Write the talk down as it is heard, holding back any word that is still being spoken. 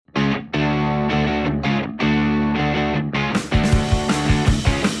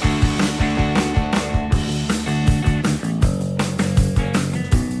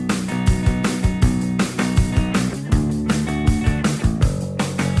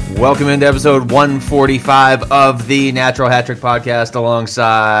Welcome into episode 145 of the Natural Hat Trick Podcast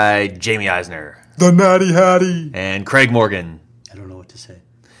alongside Jaime Eisner. The Natty Hattie. And Craig Morgan. I don't know what to say.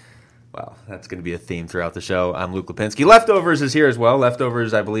 Wow, that's going to be a theme throughout the show. I'm Luke Lapinski. Leftovers is here as well.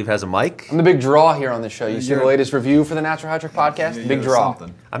 Leftovers, I believe, has a mic. I'm the big draw here on the show. You see the latest review for the Natural Hat Trick Podcast? Yeah, big draw.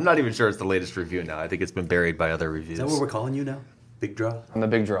 Something. I'm not even sure it's the latest review now. I think it's been buried by other reviews. Is that what we're calling you now? Big draw? I'm the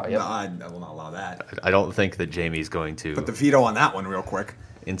big draw, yep. No, I will not allow that. I don't think that Jamie's going to Put the veto on that one real quick.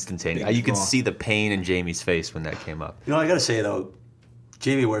 instantaneous. Big You could draw. see the pain in Jamie's face when that came up. You know, I got to say, though,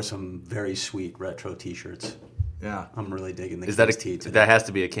 Jamie wears some very sweet retro T-shirts. Yeah. I'm really digging the Is that King's tee today. that has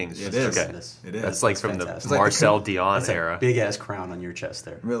to be a King's? It is. Okay. It is. It is. That's like It's from fantastic. the like Marcel the- Dion That's era. a big-ass crown on your chest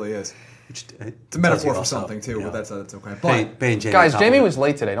there. It really is. Which, It's a metaphor for something, too, but that's okay. But, Paying Jamie Guys, Jamie compliment. was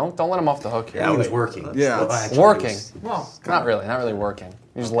late today. Don't let him off the hook here. He was working. Yeah. Well, actually, Working. he was- well, Not really working.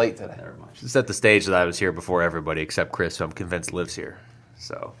 He was late today. Never mind. Set the stage that I was here before everybody except Chris, who I'm convinced lives here.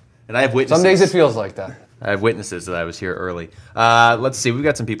 So, and I have witnesses. Some days it feels like that. I have witnesses that I was here early. Let's see. We've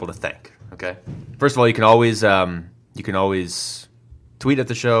got some people to thank. Okay. First of all, you can always tweet at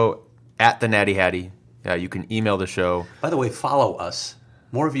the show at the Natty Hattie. You can email the show. By the way, follow us.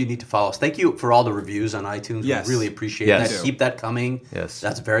 More of you need to follow us. Thank you for all the reviews on iTunes. Yes. We really appreciate Yes. that. We do. Keep that coming. Yes.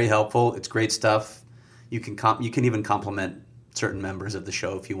 That's very helpful. It's great stuff. You can even compliment certain members of the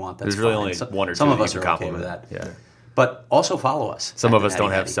show if you want. That's There's really fine. only one or two Some of that us you are can okay with that. compliment. Yeah. But also follow us. Some at of the us don't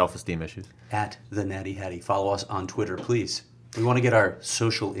Natty have Hattie. self-esteem issues. At the Natty Hattie. Follow us on Twitter, please. We want to get our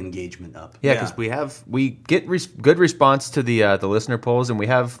social engagement up. Yeah, Yeah. because we get good response to the listener polls, and we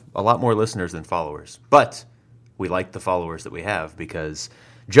have a lot more listeners than followers. But we like the followers that we have because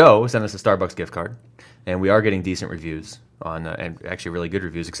Joe sent us a Starbucks gift card, and we are getting decent reviews on, and actually really good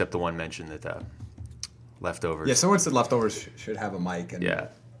reviews, except the one mentioned that leftovers. yeah, someone said leftovers should have a mic. And Yeah.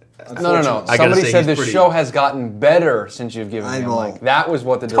 No. I gotta Somebody say said he's the pretty- show has gotten better since you've given I me a know. mic. That was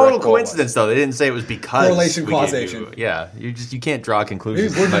what the Total direct goal was. coincidence, though. They didn't say it was because Correlation, we gave causation. you- yeah, you can't draw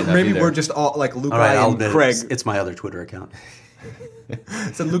conclusions. Maybe, that might not be there. we're just all like Luke All right, I'll and admit Craig. it's my other Twitter account.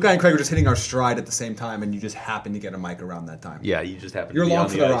 So Luke and Craig were just hitting our stride at the same time, and you just happened to get a mic around that time. Yeah, you just happen You're to be along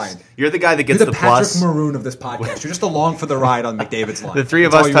on for the the ice. ride. You're the guy that You're gets the the Patrick plus. Maroon of this podcast. You're just along for the ride on McDavid's line. The three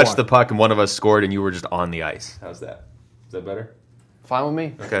of That's us all you touched the are. puck, and one of us scored, and you were just on the ice. How's that? Is that better? Fine with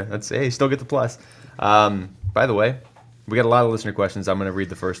me. Okay, hey, still get the plus. By the way, we got a lot of listener questions. I'm going to read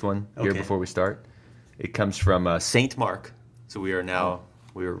the first one here Okay. before we start. It comes from Saint Mark. So we are now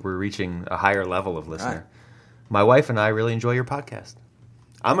we're reaching a higher level of listener. Right. My wife and I really enjoy your podcast.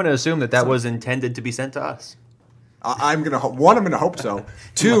 I'm going to assume that was intended to be sent to us. I'm gonna hope so.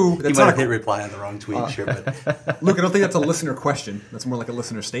 Two, You that's might not have hit reply on the wrong tweet, sure, but Luke, I don't think that's a listener question. That's more like a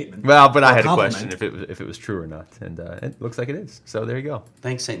listener statement. Well, but Or I had a compliment. question if it was true or not, and it looks like it is. So there you go.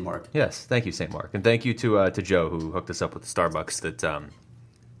 thanks, St. Mark. Yes, thank you, Saint Mark, and thank you to Joe who hooked us up with the Starbucks that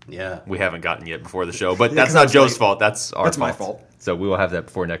Yeah. we haven't gotten yet before the show. But Yeah, that's 'cause I not was Joe's late. fault. That's our That's fault. my fault. So we will have that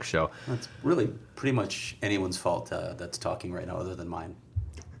before next show. It's really pretty much anyone's fault that's talking right now other than mine.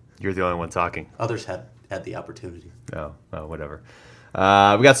 You're the only one talking. Others had the opportunity. Oh, whatever. We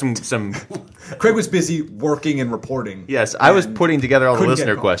got some. Craig was busy working and reporting. Yes, I was and putting together all the couldn't get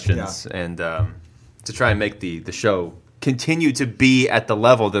listener called. questions and to try and make the show continue to be at the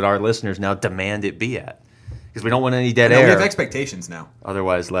level that our listeners now demand it be at. Because we don't want any dead No, we air. have expectations now.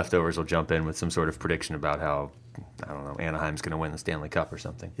 Otherwise, leftovers will jump in with some sort of prediction about how, I don't know, Anaheim's going to win the Stanley Cup or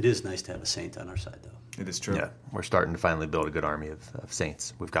something. It is nice to have a Saint on our side, though. It is true. Yeah, we're starting to finally build a good army of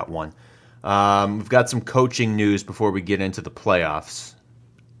Saints. We've got one. We've got some coaching news before we get into the playoffs.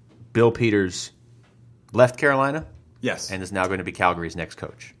 Bill Peters left Carolina Yes. and is now going to be Calgary's next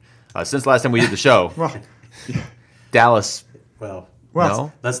coach. Since last time we did the show, well, Dallas, Well,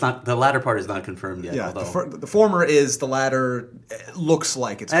 no? that's not the latter part is not confirmed yet. yeah. Although The former is, the latter looks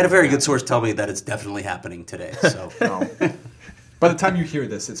like it's. I had a going very to good source tell me that it's definitely happening today. So happen. No. By the time you hear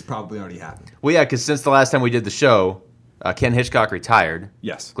this, it's probably already happened. Well, yeah, because since the last time we did the show, Ken Hitchcock retired.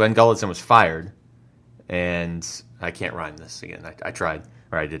 Yes. Glenn Gulletson was fired. And I can't rhyme this again. I tried,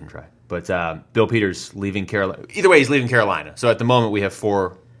 or I didn't try. But Bill Peters leaving Carolina. Either way, he's leaving Carolina. So at the moment, we have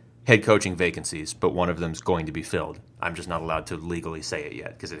 4 head coaching vacancies, but one of them's going to be filled. I'm just not allowed to legally say it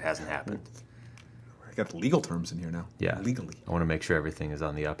yet because it hasn't happened. I got legal terms in here now. Yeah. Legally. I want to make sure everything is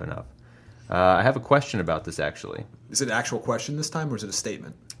on the up and up. I have a question about this, actually. Is it an actual question this time, or is it a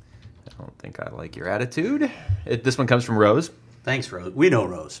statement? I don't think I like your attitude. This one comes from Rose. thanks, Rose. We know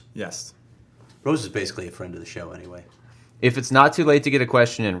Rose. Yes. Rose is basically a friend of the show anyway. If it's not too late to get a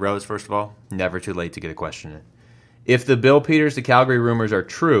question in, Rose, first of all, never too late to get a question in. If the Bill Peters to Calgary rumors are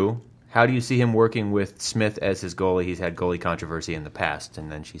true, How do you see him working with Smith as his goalie? He's had goalie controversy in the past.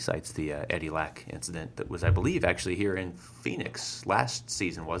 And then she cites the Eddie Lack incident that was, I believe, actually here in Phoenix last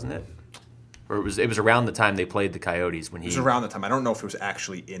season, wasn't it? Or it was around the time they played the Coyotes when he... It was around the time. I don't know if it was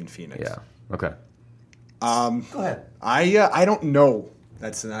actually in Phoenix. Yeah. Okay. Go ahead. I don't know.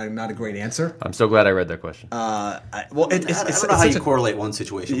 That's not a great answer. I'm so glad I read that question. I don't know how you correlate one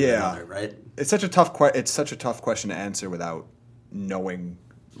situation with another, right? It's such a tough question to answer without knowing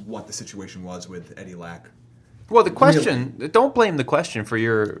what the situation was with Eddie Lack. Well, the question... Don't blame the question for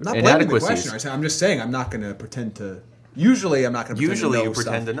your I'm not blaming the inadequacies. question. I'm just saying I'm not going to pretend to... Usually I'm not going to pretend to know you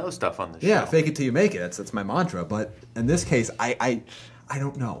pretend stuff. to know stuff on the show. Yeah, fake it till you make it. That's my mantra. But in this case, I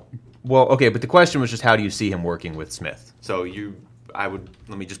don't know. Well, okay, but the question was just how do you see him working with Smith? So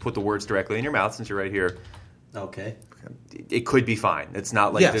let me just put the words directly in your mouth since you're right here. Okay. It could be fine. It's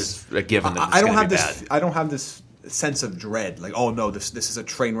not like there's a given that it's going to be bad. I don't have this sense of dread, like, oh no, this is a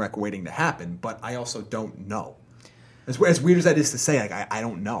train wreck waiting to happen. But I also don't know. As weird as that is to say, like I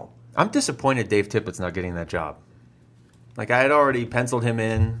don't know. I'm disappointed Dave Tippett's not getting that job. Like I had already penciled him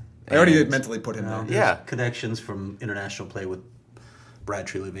in. I already did mentally put him down. Yeah, connections from international play with Brad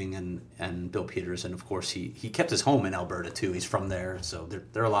Treliving and Bill Peters, and of course he kept his home in Alberta too. He's from there, so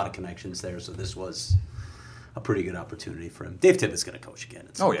there are a lot of connections there. So this was a pretty good opportunity for him. Dave Tippett's going to coach again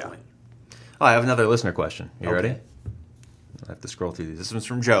at some point. Oh, I have another listener question. You ready? I have to scroll through these. This one's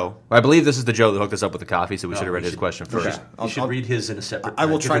from Joe. I believe this is the Joe that hooked us up with the coffee, so we should have read his question first. You should read his in a separate. I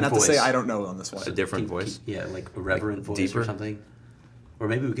will try not voice. to say I don't know on this one. A different voice. Yeah, like a reverent voice deeper? or something. Or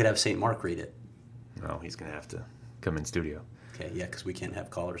maybe we could have St. Mark read it. No, he's going to have to come in studio. Okay, yeah, because we can't have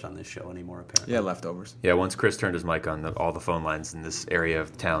callers on this show anymore, apparently. Yeah, leftovers. Yeah, once Chris turned his mic on, all the phone lines in this area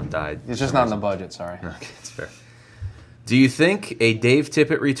of town died. It's just not in the budget, sorry. Okay, that's fair. Do you think a Dave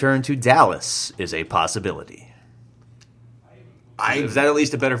Tippett return to Dallas is a possibility? Is that at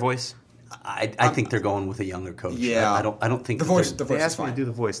least a better voice? I think they're going with a younger coach. Yeah. I don't think The voice They is asked me fine. to do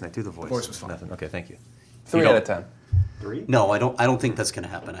the voice, and I do the voice. The voice was fine. Nothing. Okay, thank you. 3 out of 10. 3? No, I don't think that's going to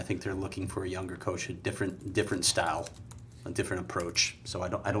happen. I think they're looking for a younger coach, a different style, a different approach. So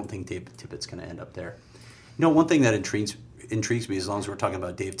I don't think Dave Tippett's going to end up there. You know, one thing that intrigues me, as long as we're talking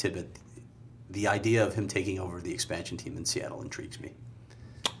about Dave Tippett, the idea of him taking over the expansion team in Seattle intrigues me.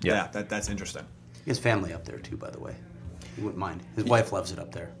 Yeah, that's interesting. He has family up there too, by the way. He wouldn't mind. His wife loves it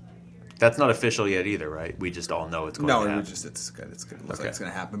up there. That's not official yet either, right? We just all know it's going to happen. It's good. It looks like it's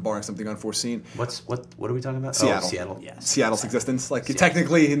going to happen, barring something unforeseen. What are we talking about? Seattle. Oh, Seattle. Yes. Seattle's existence. Like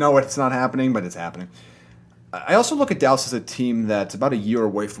technically, it's not happening, but it's happening. I also look at Dallas as a team that's about a year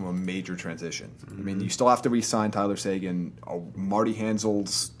away from a major transition. I mean, you still have to re-sign Tyler Seguin. Marty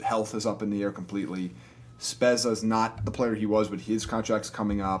Hansel's health is up in the air completely. Spezza's not the player he was, but his contract's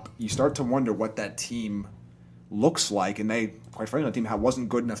coming up. You start to wonder what that team looks like, and quite frankly, the team wasn't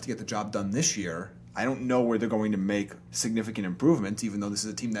good enough to get the job done this year. I don't know where they're going to make significant improvements, even though this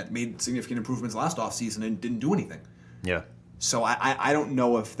is a team that made significant improvements last offseason and didn't do anything. Yeah. So I don't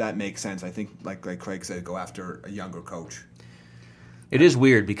know if that makes sense. I think, like Craig said, go after a younger coach. It is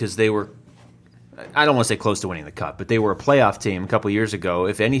weird because they were, I don't want to say close to winning the Cup, but they were a playoff team a couple of years ago.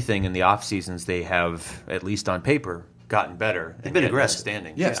 If anything, in the off seasons, they have, at least on paper, gotten better. They've been aggressive.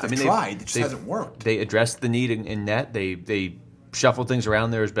 Standing. Yes, they've tried. It just hasn't worked. They addressed the need in net. They shuffled things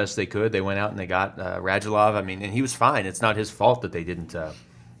around there as best they could. They went out and they got Radulov. I mean, and he was fine. It's not his fault that they didn't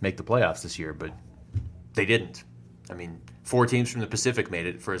make the playoffs this year, but they didn't. I mean, 4 teams from the Pacific made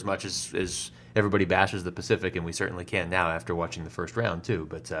it, for as much as everybody bashes the Pacific, and we certainly can now after watching the first round too.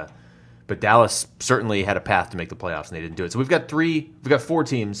 But Dallas certainly had a path to make the playoffs, and they didn't do it. So we've got 4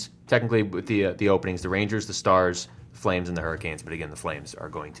 teams technically with the openings: the Rangers, the Stars, the Flames, and the Hurricanes. But again, the Flames are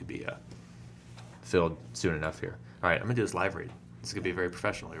going to be filled soon enough here. All right, I'm gonna do this live read. This is gonna be very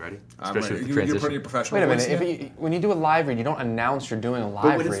professional. You ready? Especially with the transition. You're pretty professional. Wait a minute. When you do a live read, you don't announce you're doing a live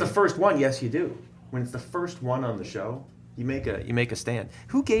But when read. it's the first one, yes, you do. When it's the first one on the show, you make a stand.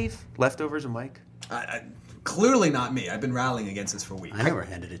 Who gave Leftovers a mic? Clearly not me. I've been rallying against this for weeks. I never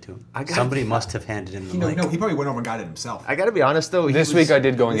handed it to him. Somebody must have handed him the mic. No, he probably went over and got it himself. I got to be honest, though. This week I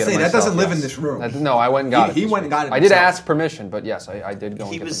did go and get it myself. That doesn't live yes. in this room. No, I went and got it. He went and got it I did himself. ask permission, but yes, I did go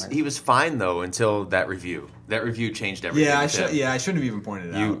and get it. He was fine, though, until that review. That review changed everything. Yeah, I shouldn't have even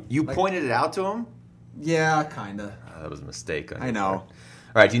pointed it out. You pointed it out to him? Yeah, kind of. That was a mistake. I know.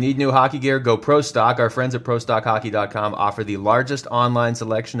 All right, if you need new hockey gear, go Pro Stock. Our friends at ProStockHockey.com offer the largest online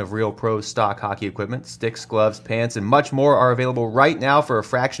selection of real Pro Stock hockey equipment. Sticks, gloves, pants, and much more are available right now for a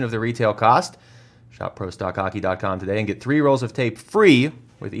fraction of the retail cost. Shop ProStockHockey.com today and get 3 rolls of tape free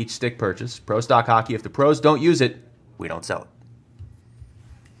with each stick purchase. Pro Stock Hockey, if the pros don't use it, we don't sell it.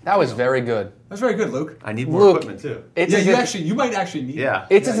 That was very good. That's very good, Luke. I need more Luke, equipment, too. It's Yeah, as if, you might actually need Yeah.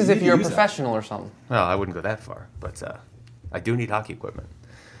 it. it's Yeah, as you if need you're a to use that. professional or something. Well, I wouldn't go that far, but I do need hockey equipment.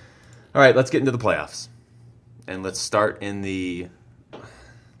 All right, let's get into the playoffs. And let's just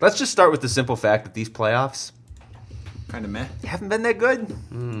start with the simple fact that these playoffs Kind of meh. haven't been that good.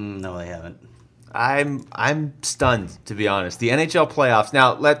 No, they haven't. I'm stunned, to be honest. The NHL playoffs.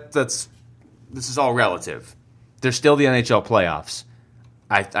 Now, this is all relative. They're still the NHL playoffs.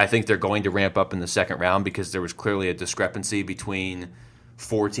 I think they're going to ramp up in the second round because there was clearly a discrepancy between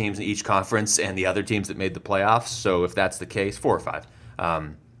 4 teams in each conference and the other teams that made the playoffs. So if that's the case, 4 or 5,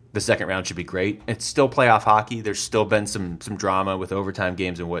 the second round should be great. It's still playoff hockey. There's still been some drama with overtime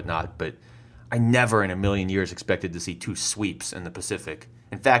games and whatnot, but I never in a million years expected to see 2 sweeps in the Pacific.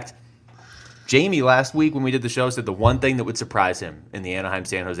 In fact, Jamie last week when we did the show said the one thing that would surprise him in the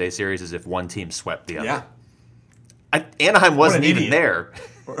Anaheim-San Jose series is if one team swept the other. Yeah. Anaheim wasn't even idiot. there.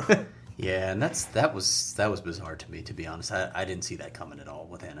 Yeah, and that was bizarre to me, to be honest. I didn't see that coming at all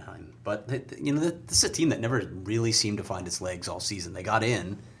with Anaheim. But this is a team that never really seemed to find its legs all season. They got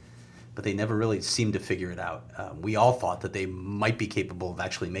in, but they never really seemed to figure it out. We all thought that they might be capable of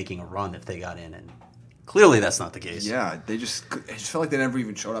actually making a run if they got in, and clearly that's not the case. Yeah, it just felt like they never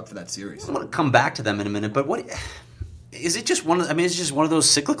even showed up for that series. I want to come back to them in a minute, but what is it? Just one? It's just one of those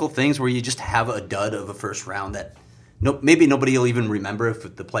cyclical things where you just have a dud of a first round that maybe nobody will even remember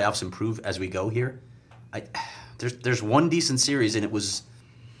if the playoffs improve as we go here. There's one decent series, and it was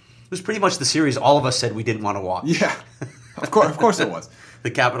pretty much the series all of us said we didn't want to watch. Yeah, of course it was. The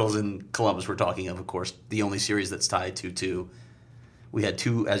Capitals and Columbus we're talking of course, the only series that's tied 2-2. We had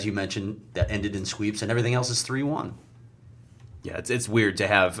 2, as you mentioned, that ended in sweeps, and everything else is 3-1. Yeah, it's weird to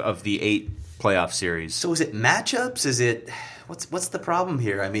have of the 8 playoff series. So is it matchups? Is it what's the problem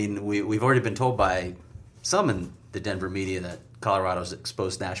here? I mean, we've already been told by some in the Denver media that Colorado's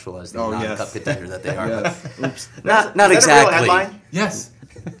exposed Nashville as the non-cup contender that they are. Yes. Oops. Not Is that exactly. a real headline? Yes.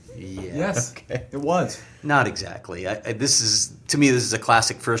 Yeah. Yes. Okay. It was. Not exactly. This is a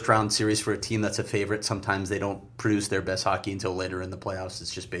classic first round series for a team that's a favorite. Sometimes they don't produce their best hockey until later in the playoffs.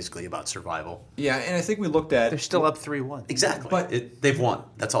 It's just basically about survival. Yeah, and I think we looked at They're still up 3-1. Exactly. But- They've won.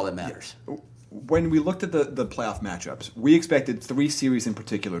 That's all that matters. when we looked at the playoff matchups, we expected 3 series in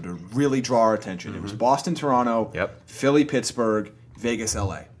particular to really draw our attention. It was Boston, Toronto, Yep. Philly, Pittsburgh, Vegas,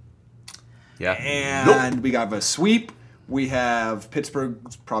 LA. Yeah. And we got a sweep. We have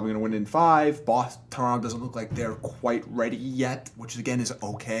Pittsburgh's probably going to win in 5. Boston, Toronto doesn't look like they're quite ready yet, which again is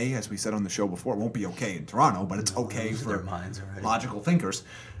okay, as we said on the show before. It won't be okay in Toronto, but it's okay for their minds already. logical thinkers.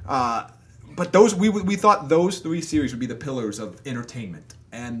 But those we thought those 3 series would be the pillars of entertainment,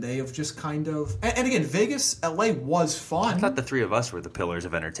 and they have just kind of. And again, Vegas, LA was fun. I thought the 3 of us were the pillars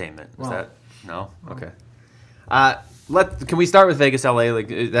of entertainment. Was Well, that no? Okay. Can we start with Vegas, LA? Like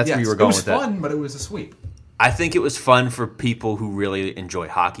that's where you were going with It was that. fun, but it was a sweep. I think it was fun for people who really enjoy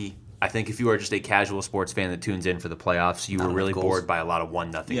hockey. I think if you are just a casual sports fan that tunes in for the playoffs, you Not were enough really goals. bored by a lot of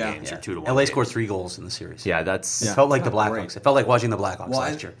 1-0 Yeah. games Yeah. or 2-1. LA games. scored 3 goals in the series. Yeah, that's It felt like the Oh, Blackhawks. great. It felt like watching the Blackhawks Well,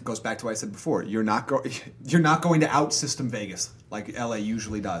 last year. it goes back to what I said before. You're not going to outsystem Vegas like LA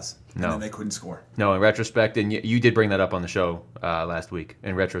usually does. No. And then they couldn't score. No, in retrospect, and you did bring that up on the show last week.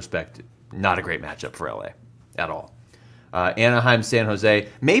 In retrospect, not a great matchup for LA at all. Anaheim, San Jose.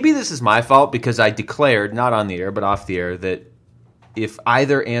 Maybe this is my fault because I declared, not on the air but off the air, that if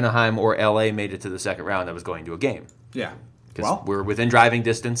either Anaheim or LA made it to the second round, I was going to a game. Yeah. Because we're within driving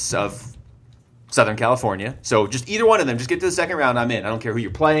distance of Southern California. So just either one of them, just get to the second round, I'm in. I don't care who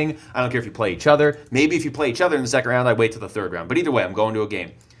you're playing. I don't care if you play each other. Maybe if you play each other in the second round, I wait till the third round. But either way, I'm going to a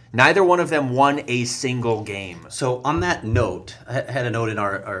game. Neither one of them won a single game. So on that note, I had a note in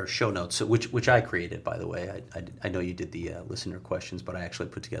our show notes, which I created, by the way. I know you did the listener questions, but I actually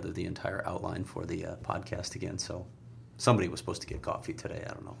put together the entire outline for the podcast again. So somebody was supposed to get coffee today.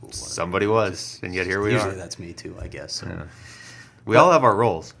 I don't know who it was. Somebody was, and yet here we Usually are. that's me too, I guess. So. Yeah. We all have our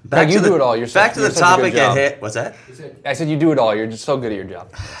roles. Back you to do the, it all. You're back to you're the such a good topic job. at hit. What's that? I said you do it all. You're just so good at your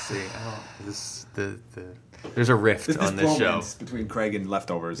job. See, there's a rift on this show. bromance between Craig and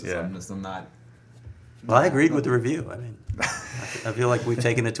leftovers. Yeah. I'm not. Well, I agreed with the review. I mean, I feel like we've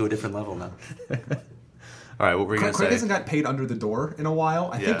taken it to a different level now. All right, what were you going Craig to hasn't say? got paid under the door in a while.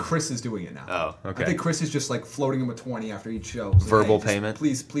 I Yeah. think Chris is doing it now. Oh, okay. I think Chris is just like floating him a 20 after each show. He's like, Verbal just payment?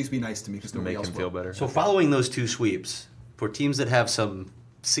 Please be nice to me because To nobody make else him feel will. better. So following those 2 sweeps, for teams that have some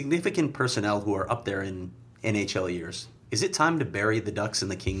significant personnel who are up there in NHL years, is it time to bury the Ducks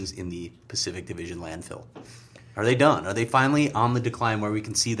and the Kings in the Pacific Division landfill? Are they done? Are they finally on the decline where we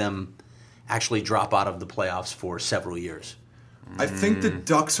can see them actually drop out of the playoffs for several years? I think the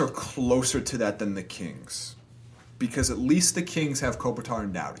Ducks are closer to that than the Kings. because at least the Kings have Kopitar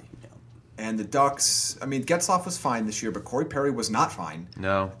and Doughty. Yeah. And the Ducks, I mean, Getzlaf was fine this year, but Corey Perry was not fine.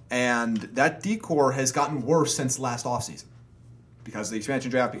 No. And that D-core has gotten worse since last offseason. Because of the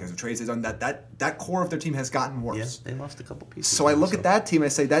expansion draft, because of trades they've done, that core of their team has gotten worse. Yeah, they lost a couple pieces. So I look at that team and I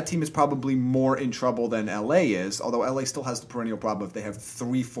say that team is probably more in trouble than LA is, although LA still has the perennial problem if they have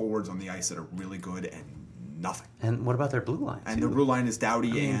 3 forwards on the ice that are really good and nothing. And what about their blue line? And their blue line is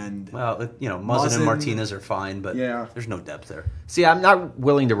Doughty and... Well, Muzzin and Martinez are fine, but there's no depth there. See, I'm not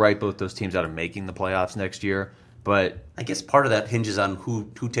willing to write both those teams out of making the playoffs next year, but I guess part of that hinges on who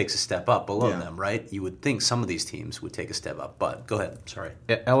takes a step up below them, right? You would think some of these teams would take a step up, but go ahead. Sorry.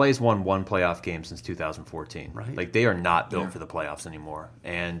 LA's won 1 playoff game since 2014. Right. Like, they are not built for the playoffs anymore.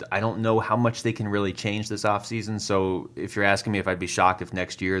 And I don't know how much they can really change this offseason. So if you're asking me if I'd be shocked if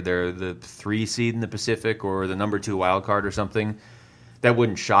next year they're the 3 seed in the Pacific or the number 2 wild card or something, that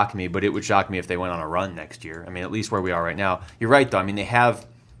wouldn't shock me, but it would shock me if they went on a run next year. I mean, at least where we are right now. You're right, though. I mean, they have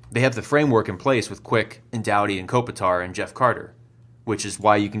the framework in place with Quick and Doughty and Kopitar and Jeff Carter, which is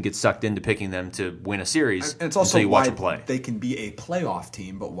why you can get sucked into picking them to win a series and it's also until you watch why them play. They can be a playoff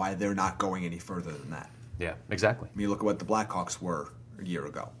team, but why they're not going any further than that. Yeah, exactly. I mean, look at what the Blackhawks were a year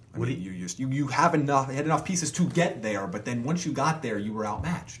ago. I mean, you had enough pieces to get there, but then once you got there, you were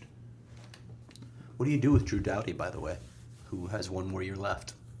outmatched. What do you do with Drew Doughty, by the way, who has 1 more year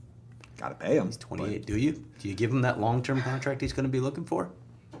left? Got to pay him. He's 28. Do you? Do you give him that long-term contract he's going to be looking for?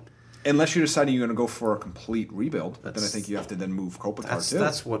 Unless you're deciding you're going to go for a complete rebuild, then I think you have to then move Kopitar too.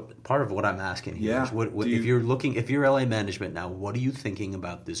 That's what part of what I'm asking here. Yeah. Is if you're LA management now, what are you thinking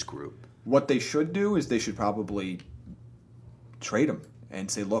about this group? What they should do is they should probably trade him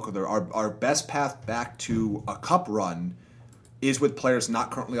and say, look, our best path back to a cup run is with players not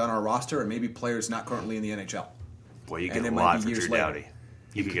currently on our roster and maybe players not currently in the NHL. Well, you get a lot for Drew Doughty.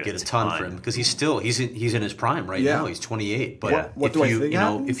 You could get a ton for him because he's in his prime right now. He's 28. But what do I think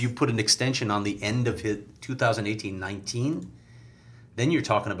happens? If you put an extension on the end of his 2018-19, then you're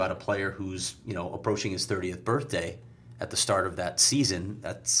talking about a player who's approaching his 30th birthday at the start of that season.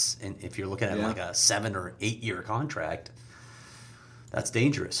 And if you're looking at like a 7 or 8 year contract, that's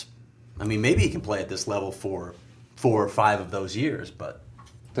dangerous. I mean, maybe he can play at this level for 4 or 5 of those years, but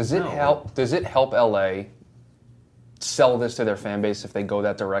does it help LA sell this to their fan base if they go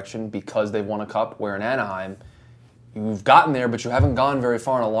that direction because they've won a cup, where in Anaheim you've gotten there but you haven't gone very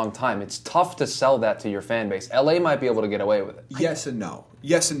far in a long time? It's tough to sell that to your fan base. LA might be able to get away with it. Yes and no.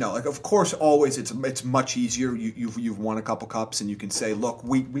 Like, of course, always it's much easier. You've won a couple cups and you can say, look,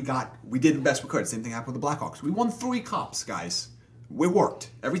 we did the best we could. Same thing happened with the Blackhawks. We won 3 cups, guys. It worked.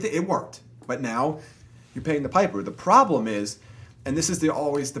 It worked. But now you're paying the piper. The problem is, and this is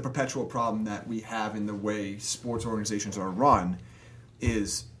always the perpetual problem that we have in the way sports organizations are run,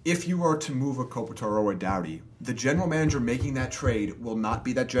 is if you are to move a Kopitar or a Doughty, the general manager making that trade will not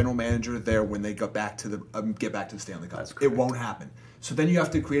be that general manager there when they get back to the Stanley Cup. It won't happen. So then you have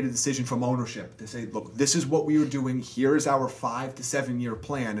to create a decision from ownership to say, look, this is what we are doing. Here is our 5 to 7 year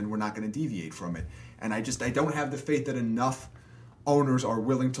plan, and we're not going to deviate from it. And I don't have the faith that enough owners are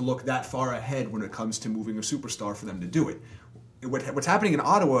willing to look that far ahead when it comes to moving a superstar for them to do it. What's happening in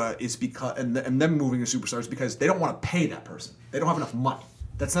Ottawa is because, and them moving a superstar is because they don't want to pay that person. They don't have enough money.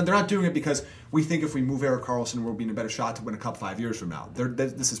 They're not doing it because we think if we move Erik Karlsson, we'll be in a better shot to win a cup 5 years from now.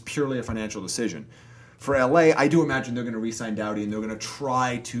 This is purely a financial decision. For LA, I do imagine they're going to re-sign Doughty and they're going to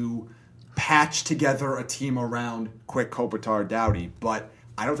try to patch together a team around Quick, Kopitar, Doughty, but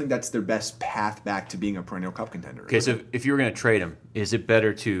I don't think that's their best path back to being a perennial cup contender. Okay, so if you were going to trade him, is it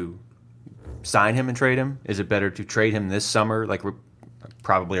better to sign him and trade him? Is it better to trade him this summer, like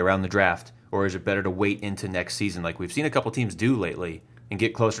probably around the draft, or is it better to wait into next season, like we've seen a couple teams do lately, and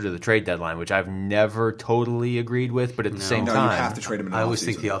get closer to the trade deadline, which I've never totally agreed with, but at the same time, you have to trade him in the I always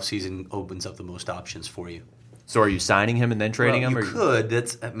think the offseason opens up the most options for you. So are you signing him and then trading him? You could.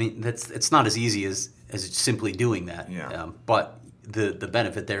 It's not as easy as simply doing that. Yeah. But the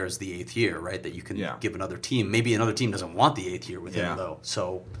benefit there is the 8th year, right? That you can give another team. Maybe another team doesn't want the 8th year with him, though.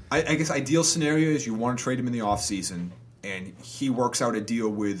 So I guess ideal scenario is you want to trade him in the offseason, and he works out a deal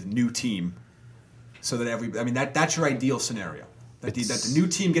with new team, so that that's your ideal scenario. That the new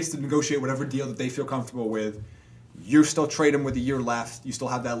team gets to negotiate whatever deal that they feel comfortable with. You still trade him with a year left. You still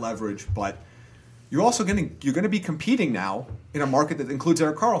have that leverage, but you're also going to be competing now in a market that includes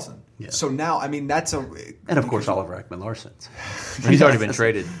Erik Karlsson. Yeah. So now, I mean, that's a... And, of course, Oliver Ekman-Larsson. He's already been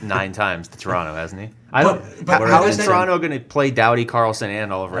traded 9 times to Toronto, hasn't he? But How is Toronto going to play Doughty, Carlson,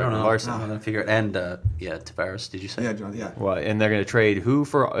 and Oliver I don't know. Ekman-Larsson? I'm going to figure it. And, Tavares, did you say? Yeah, John, yeah. Well, and they're going to trade who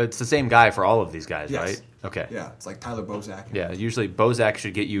for... It's the same guy for all of these guys, Yes. right? Okay. Yeah, it's like Tyler Bozak. Yeah, usually Bozak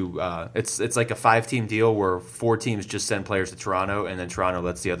should get you... It's like a 5-team deal where 4 teams just send players to Toronto, and then Toronto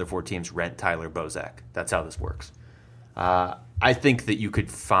lets the other 4 teams rent Tyler Bozak. That's how this works. I think that you could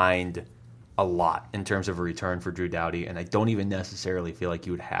find a lot in terms of a return for Drew Doughty, and I don't even necessarily feel like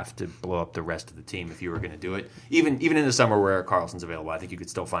you would have to blow up the rest of the team if you were going to do it. Even in the summer where Erik Karlsson's available, I think you could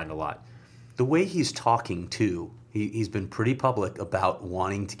still find a lot. The way he's talking, too, he's been pretty public about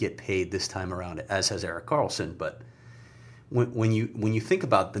wanting to get paid this time around, as has Erik Karlsson, but when you think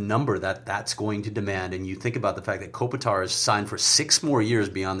about the number that's going to demand, and you think about the fact that Kopitar is signed for 6 more years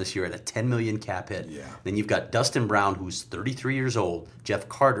beyond this year at a $10 million cap hit, then you've got Dustin Brown, who's 33 years old. Jeff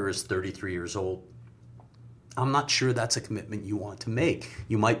Carter is 33 years old. I'm not sure that's a commitment you want to make.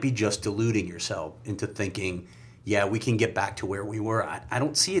 You might be just deluding yourself into thinking, yeah, we can get back to where we were. I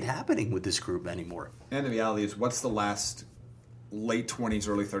don't see it happening with this group anymore. And the reality is, what's the last late 20s,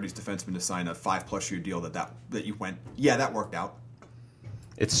 early 30s defenseman to sign a 5+ year deal that you went, yeah, that worked out?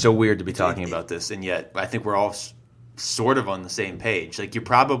 It's so weird to be talking about this, and yet I think we're all sort of on the same page. Like, you're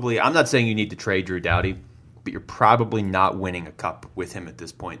probably, I'm not saying you need to trade Drew Doughty, but you're probably not winning a cup with him at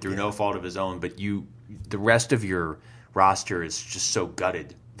this point through no fault of his own. But the rest of your roster is just so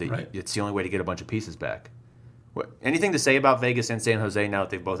gutted that it's the only way to get a bunch of pieces back. Anything to say about Vegas and San Jose now that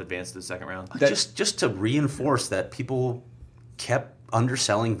they've both advanced to the second round? Just to reinforce that people kept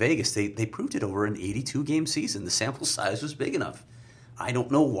underselling Vegas. They proved it over an 82-game season. The sample size was big enough. I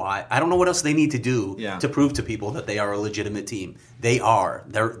don't know why. I don't know what else they need to do to prove to people that they are a legitimate team. They are.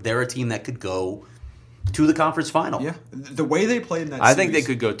 They're a team that could go to the conference final. Yeah, the way they played in that I series, think they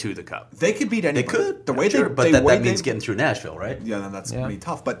could go to the cup. They could beat anybody. They could. The way that means getting through Nashville, right? Yeah, then that's going to be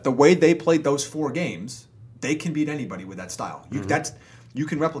tough. But the way they played those 4 games, they can beat anybody with that style. You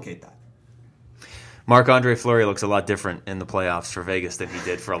can replicate that. Marc-Andre Fleury looks a lot different in the playoffs for Vegas than he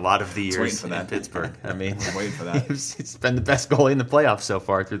did for a lot of the years in Pittsburgh. I mean, I'm waiting for that. He's been the best goalie in the playoffs so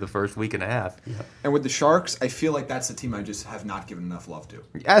far through the first week and a half. Yeah. And with the Sharks, I feel like that's the team I just have not given enough love to.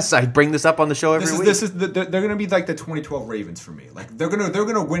 Yes, I bring this up on the show every week. They're going to be like the 2012 Ravens for me. Like they're going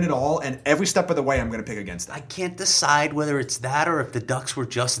to win it all, and every step of the way, I'm going to pick against them. I can't decide whether it's that or if the Ducks were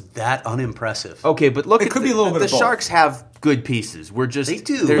just that unimpressive. Okay, but look, it could be a little bit of both. The Sharks have good pieces. They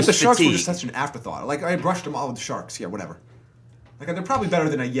do. But the Sharks were just such an afterthought. Like I brushed them all with the Sharks. Yeah, whatever. Like they're probably better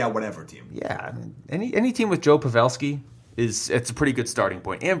than a whatever team. Yeah, I mean, any team with Joe Pavelski it's a pretty good starting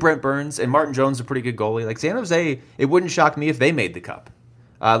point. And Brent Burns and Martin Jones is a pretty good goalie. Like San Jose, it wouldn't shock me if they made the cup.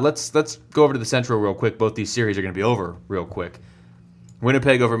 Let's go over to the Central real quick. Both these series are going to be over real quick.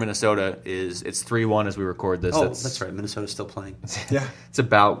 Winnipeg over Minnesota it's 3-1 as we record this. Oh, that's right. Minnesota's still playing. Yeah, it's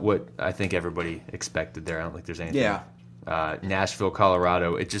about what I think everybody expected there. I don't think there's anything. Yeah. Nashville,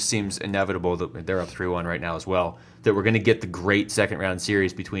 Colorado. It just seems inevitable that they're up 3-1 right now as well. That we're going to get the great second round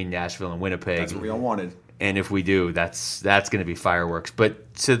series between Nashville and Winnipeg. That's what we all wanted. And if we do, that's going to be fireworks.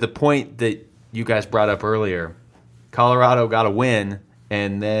 But to the point that you guys brought up earlier, Colorado got a win,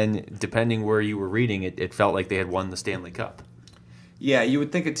 and then depending where you were reading, it felt like they had won the Stanley Cup. Yeah, you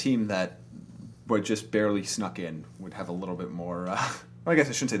would think a team that would just barely snuck in would have a little bit more. I guess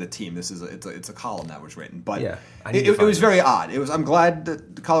I shouldn't say the team. It's a column that was written, but it was very odd. I'm glad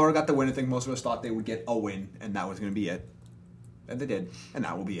that Colorado got the win. I think most of us thought they would get a win, and that was going to be it. And they did, and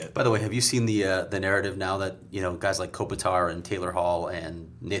that will be it. By the way, have you seen the narrative now that guys like Kopitar and Taylor Hall and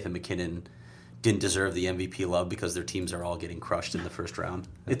Nathan McKinnon didn't deserve the MVP love because their teams are all getting crushed in the first round?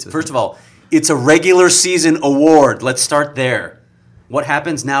 First of all, it's a regular season award. Let's start there. What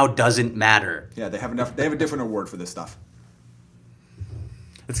happens now doesn't matter. Yeah, they have a different award for this stuff.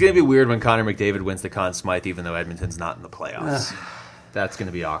 It's going to be weird when Connor McDavid wins the Conn Smythe, even though Edmonton's not in the playoffs. That's going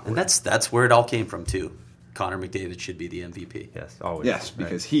to be awkward. And that's where it all came from too. Connor McDavid should be the MVP. Yes, always. Yes,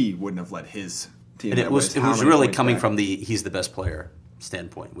 because he wouldn't have let his team. And it was really coming from the he's the best player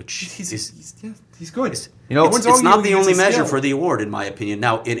standpoint, which he's good. It's not the only measure for the award, in my opinion.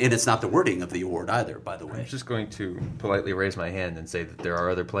 Now, and it's not the wording of the award either, by the way. I'm just going to politely raise my hand and say that there are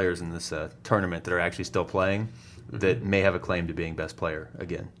other players in this tournament that are actually still playing that may have a claim to being best player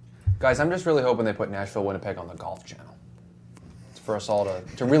again. Guys, I'm just really hoping they put Nashville Winnipeg on the Golf Channel. It's for us all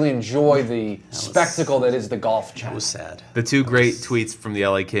to really enjoy the spectacle that is the Golf Channel. That was sad. The two great tweets from the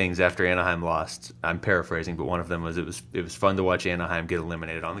LA Kings after Anaheim lost, I'm paraphrasing, but one of them was it was fun to watch Anaheim get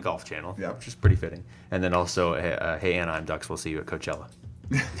eliminated on the Golf Channel, which is pretty fitting. And then also, hey Anaheim Ducks, we'll see you at Coachella.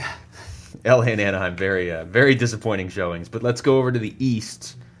 LA and Anaheim, very disappointing showings. But let's go over to the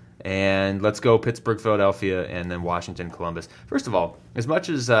East. And let's go Pittsburgh, Philadelphia, and then Washington, Columbus. First of all, as much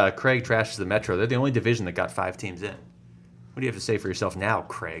as Craig trashes the Metro, they're the only division that got 5 teams in. What do you have to say for yourself now,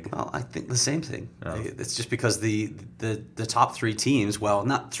 Craig? Well, I think the same thing. Oh. It's just because the top 3 teams, well,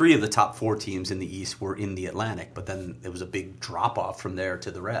 not 3 of the top 4 teams in the East were in the Atlantic, but then there was a big drop-off from there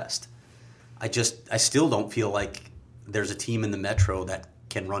to the rest. I still don't feel like there's a team in the Metro that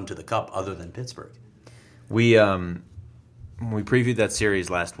can run to the Cup other than Pittsburgh. When we previewed that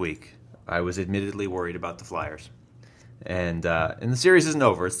series last week, I was admittedly worried about the Flyers. And the series isn't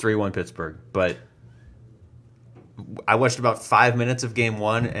over. It's 3-1 Pittsburgh. But I watched about 5 minutes of Game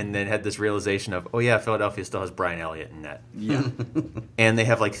 1 and then had this realization of, oh, yeah, Philadelphia still has Brian Elliott in net. Yeah. And they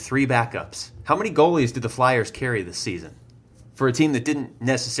have like 3 backups. How many goalies do the Flyers carry this season? For a team that didn't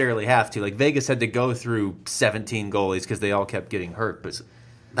necessarily have to. Like, Vegas had to go through 17 goalies because they all kept getting hurt. But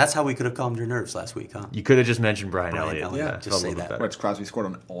that's how we could have calmed your nerves last week, huh? You could have just mentioned Brian Elliott. Yeah, just say that. What's Crosby scored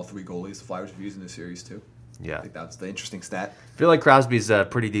on all 3 goalies the Flyers have used in this series, too. Yeah. I think that's the interesting stat. I feel like Crosby's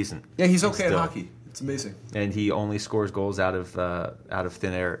pretty decent. Yeah, he's okay at hockey. It's amazing. And he only scores goals out of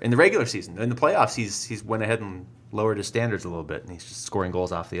thin air. In the regular season. In the playoffs, he's went ahead and lowered his standards a little bit, and he's just scoring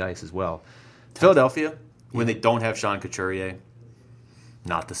goals off the ice as well. Philadelphia, when they don't have Sean Couturier,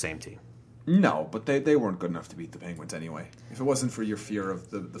 not the same team. No, but they weren't good enough to beat the Penguins anyway. If it wasn't for your fear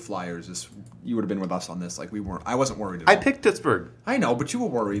of the Flyers, you would have been with us on this. Like, we weren't. I wasn't worried at all. I picked Pittsburgh. I know, but you were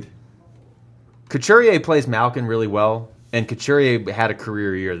worried. Couturier plays Malkin really well, and Couturier had a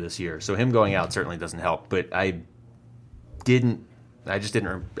career year this year, so him going out certainly doesn't help. But I don't know.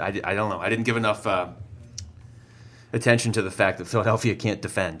 I didn't give enough attention to the fact that Philadelphia can't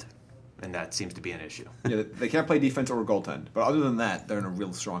defend. And that seems to be an issue. Yeah, they can't play defense or goaltend. But other than that, they're in a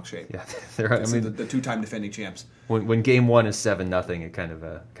real strong shape. Yeah, the 2-time defending champs. When Game 1 is 7-0, it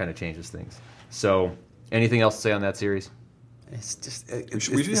kind of changes things. So, anything else to say on that series? It's just it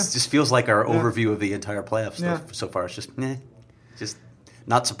just feels like our overview of the entire playoff stuff so far. It's just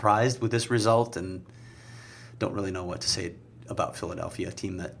not surprised with this result, and don't really know what to say about Philadelphia, a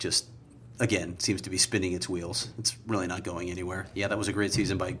team that just, again, seems to be spinning its wheels. It's really not going anywhere. Yeah, that was a great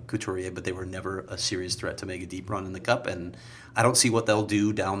season by Couturier, but they were never a serious threat to make a deep run in the Cup, and I don't see what they'll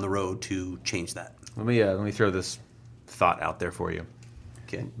do down the road to change that. Let me throw this thought out there for you.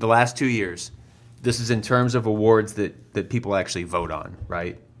 Okay. The last 2 years, this is in terms of awards that people actually vote on,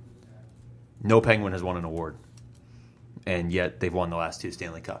 right? No Penguin has won an award, and yet they've won the last 2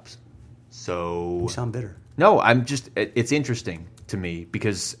 Stanley Cups. So you sound bitter. No, it's interesting to me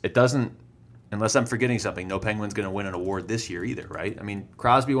because it doesn't, unless I'm forgetting something, no Penguin's going to win an award this year either, right? I mean,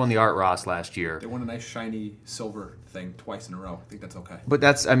 Crosby won the Art Ross last year. They won a nice shiny silver thing twice in a row. I think that's okay. But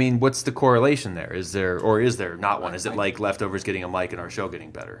what's the correlation there? Is there not one? Is it like Leftovers getting a mic and our show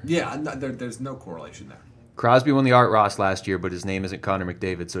getting better? Yeah, there's no correlation there. Crosby won the Art Ross last year, but his name isn't Connor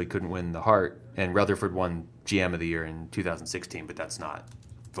McDavid, so he couldn't win the Hart. And Rutherford won GM of the Year in 2016, but that's not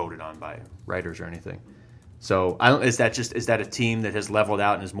voted on by writers or anything. So is that a team that has leveled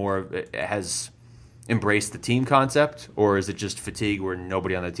out and has embraced the team concept, or is it just fatigue where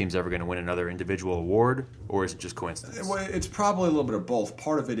nobody on that team's ever going to win another individual award, or is it just coincidence? Well, it's probably a little bit of both.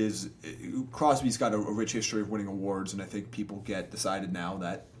 Part of it is Crosby's got a rich history of winning awards, and I think people get decided now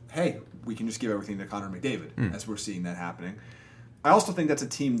that, hey, we can just give everything to Connor McDavid, as we're seeing that happening. I also think that's a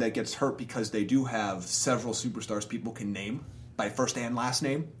team that gets hurt because they do have several superstars people can name by first and last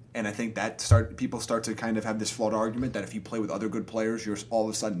name. And I think people start to kind of have this flawed argument that if you play with other good players, you're all of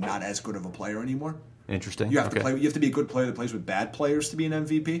a sudden not as good of a player anymore. Interesting. You have to be a good player that plays with bad players to be an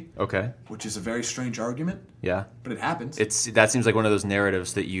MVP. Okay. Which is a very strange argument. Yeah. But it happens. That seems like one of those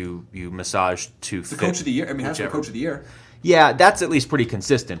narratives that you massage to fit. The coach of the year. I mean, that's the coach of the year. Yeah, that's at least pretty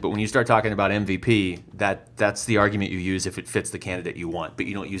consistent. But when you start talking about MVP, that's the argument you use if it fits the candidate you want, but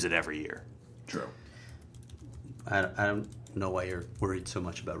you don't use it every year. True. I don't know why you're worried so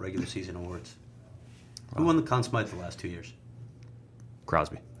much about regular season awards. Who won the Conn Smythe the last 2 years?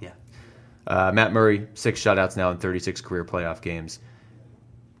 Crosby. Yeah. Matt Murray, 6 shutouts now in 36 career playoff games.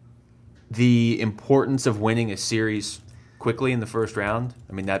 The importance of winning a series quickly in the first round,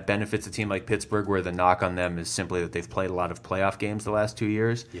 I mean, that benefits a team like Pittsburgh where the knock on them is simply that they've played a lot of playoff games the last 2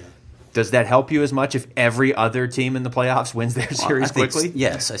 years. Yeah. Does that help you as much if every other team in the playoffs wins their series quickly?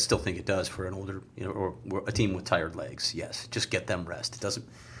 Yes, I still think it does for an older, or a team with tired legs. Yes, just get them rest. It doesn't.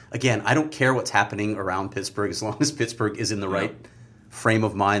 Again, I don't care what's happening around Pittsburgh as long as Pittsburgh is in the right frame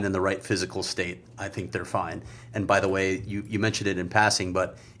of mind and the right physical state. I think they're fine. And by the way, you mentioned it in passing,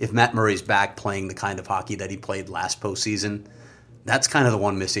 but if Matt Murray's back playing the kind of hockey that he played last postseason, that's kind of the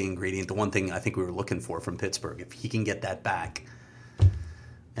one missing ingredient. The one thing I think we were looking for from Pittsburgh. If he can get that back.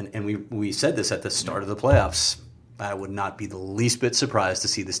 And we said this at the start of the playoffs. I would not be the least bit surprised to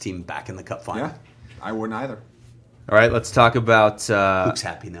see this team back in the Cup final. Yeah, I wouldn't either. All right, let's talk about. Luke's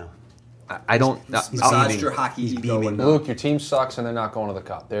happy now. I don't. Massaged your hockey He's ego. beaming. Luke, your team sucks and they're not going to the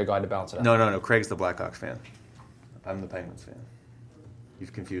Cup. There you go. I had to balance it out. No. Craig's the Blackhawks fan. I'm the Penguins fan.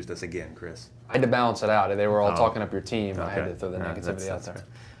 You've confused us again, Chris. I had to balance it out. They were all talking up your team. I had Okay. to throw the negativity out there.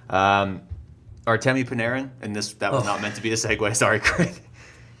 Artemi Panarin, and that was not meant to be a segue. Sorry, Craig.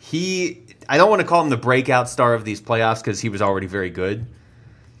 I don't want to call him the breakout star of these playoffs because he was already very good.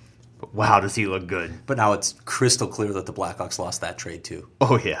 But wow, does he look good? But now it's crystal clear that the Blackhawks lost that trade too.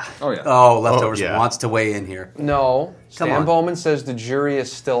 Oh, yeah. Oh, yeah. Oh, Leftovers yeah. wants to weigh in here. No. Come Stan on. Bowman says the jury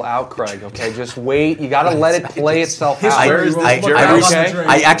is still out, Craig. Okay, just wait. You got to let it play itself out. Where is the jury? Okay.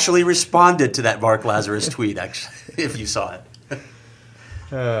 I actually responded to that Mark Lazarus tweet, actually, if you saw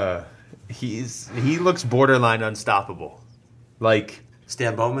it. He looks borderline unstoppable. Like,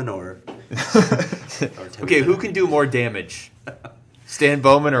 Stan Bowman or okay, who can do more damage? Stan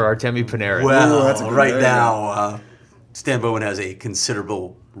Bowman or Artemi Panarin? Well, Ooh, that's a good- right there you now, Stan Bowman has a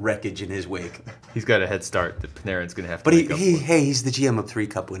considerable wreckage in his wake. He's got a head start that Panarin's going to have to But make up for. he's the GM of 3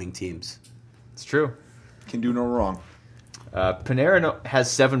 Cup-winning teams. It's true. Can do no wrong. Panarin has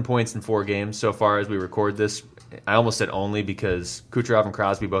 7 points in 4 games so far as we record this. I almost said only because Kucherov and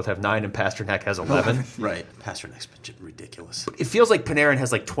Crosby both have 9 and Pasternak has 11. Right. Pasternak's been ridiculous. It feels like Panarin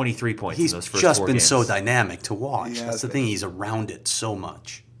has like 23 points He's in those first just 4 been games. so dynamic to watch. Yeah, That's the thing. He's around it so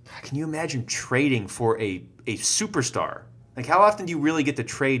much. Can you imagine trading for a superstar? Like, how often do you really get to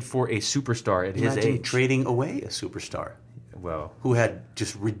trade for a superstar at his Imagine age? trading away a superstar Well, who had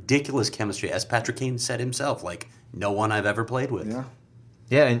just ridiculous chemistry, as Patrick Kane said himself, like no one I've ever played with. Yeah.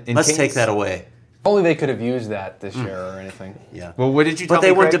 yeah, and Let's Kane's- take that away. Only they could have used that this year or anything. Yeah. Well, what did you tell But they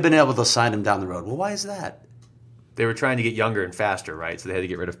me, wouldn't Craig? have been able to sign him down the road. Well, why is that? They were trying to get younger and faster, right? So they had to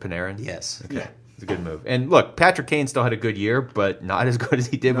get rid of Panarin? Yes. Yeah. It's a good move. And look, Patrick Kane still had a good year, but not as good as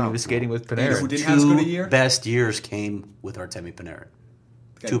he did when he was skating with You know who Panarin. didn't have as good a 2 year? best years came with Artemi Panarin.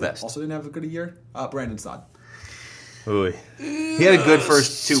 Okay, 2 best. Also didn't have a good a year? Brandon Saad. Ooh. He had a good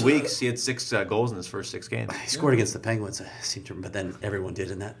first 2 weeks. He had 6 goals in his first 6 games. He scored against the Penguins, I seem to remember, but then everyone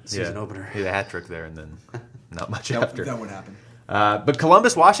did in that season Yeah. opener. He had a hat trick there, and then not much That after. would happen. But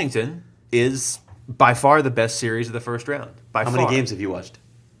Columbus, Washington is by far the best series of the first round. By How far. many games have you watched?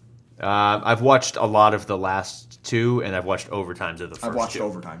 I've watched a lot of the last 2, and I've watched overtimes of the 1st I've watched 2.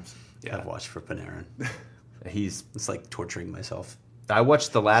 overtimes. Yeah. I've watched for Panarin. It's like torturing myself. I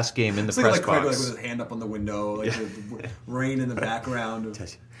watched the last game in the It's like, press Craig box. with his hand up on the window, like the rain in the background.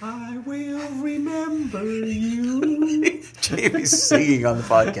 I will remember you. Jamie's singing on the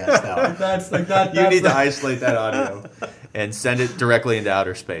podcast now. That's like that. You that's need to the- isolate that audio and send it directly into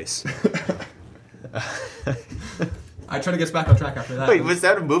outer space. I try to get us back on track after that. Wait, was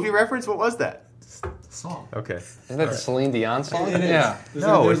that a movie reference? What was that? song? Okay. Isn't that the Celine Dion song? It is. Yeah. There's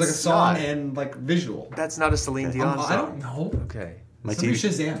like a it's song not. and like visual. That's not a Celine Dion song. I don't know. Okay. My Somebody TV,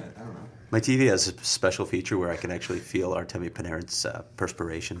 Shazam it. I don't know. my TV has a special feature where I can actually feel Artemi Panarin's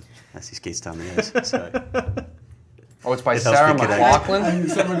perspiration as he skates down the ice. So Oh, it's by It helps Sarah me connect.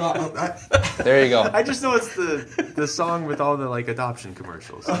 McLachlan? There you go. I just know it's the song with all the like adoption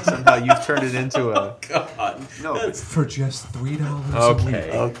commercials. And somehow you've turned it into a God, no. For just $3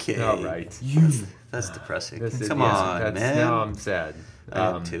 Okay. Okay. All right. that's depressing. This is- Come yes, on, that's- man. Now I'm sad. I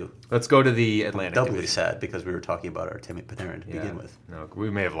am too. Let's go to the Atlantic Doubly Division. sad because we were talking about Artemi Panarin to Yeah. begin with. No, we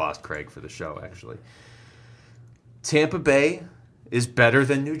may have lost Craig for the show, actually. Tampa Bay is better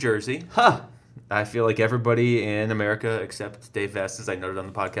than New Jersey. Huh. I feel like everybody in America, except Dave Vest, as I noted on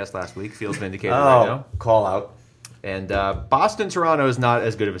the podcast last week, feels vindicated right now. call out. And Boston-Toronto is not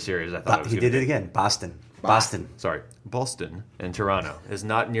as good of a series as I thought it was He gonna did be. it again. Boston. Sorry. Boston and Toronto is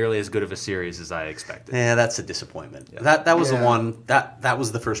not nearly as good of a series as I expected. Yeah, that's a disappointment. Yeah. That was the Yeah. one that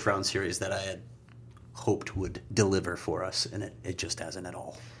was the first round series that I had hoped would deliver for us, and it just hasn't at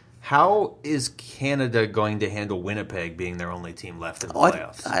all. How is Canada going to handle Winnipeg being their only team left in the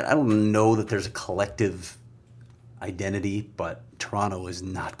playoffs? I don't know that there's a collective identity, but Toronto is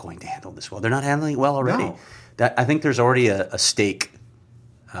not going to handle this well. They're not handling it well already. No. I think there's already a stake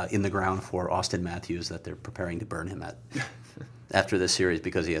in the ground for Austin Matthews that they're preparing to burn him at after this series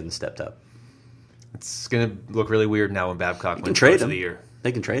because he hasn't stepped up. It's going to look really weird now when Babcock You wins can trade Coach of him. the Year.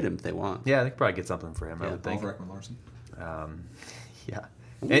 They can trade him if they want. Yeah, they could probably get something for him, I Yeah. would think. Over Ekman Larson. Yeah.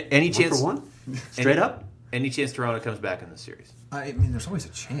 Any One chance for one? Straight up? Any chance Toronto comes back in this series? I mean, there's always a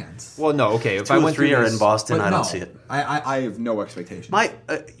chance. Well, no. Okay, if 2 I or went 3 through are this, in Boston. But I no, don't see it. I have no expectations.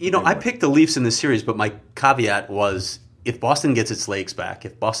 I picked the Leafs in this series, but my caveat was if Boston gets its legs back,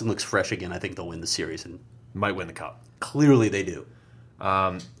 if Boston looks fresh again, I think they'll win the series, and might win the cup. clearly they do.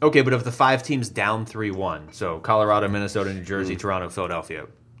 Okay, but of the 5 teams down 3-1, so Colorado, Minnesota, New Jersey, Toronto, Philadelphia,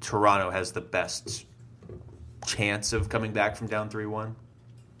 Toronto has the best chance of coming back from down 3-1.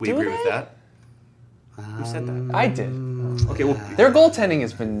 We Do agree they? with that? Who said that? I did. Okay, well, Their goaltending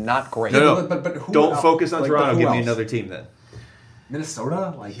has been not great. no. But who Don't else? focus on Like, Toronto. but who Give me else? another team then.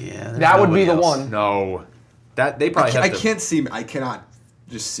 Minnesota? Like, Yeah, That would be nobody the else. one. No, that they probably have. I cannot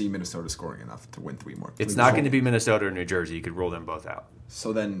just see Minnesota scoring enough to win 3 more. It's not going to be Minnesota or New Jersey. You could roll them both out.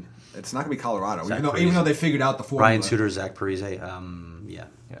 So then it's not going to be Colorado, Zach even though they figured out the formula. Ryan Suter, Zach Parise. Yeah.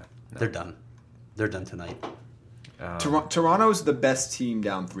 Yeah, no. They're done. They're done tonight. Toronto's the best team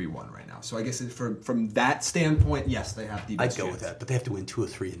down 3-1 right now. So I guess from that standpoint, yes, they have the I'd best go chance. with that, but they have to win 2 or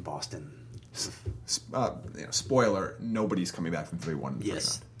 3 in Boston. Spoiler: nobody's coming back from 3-1. In the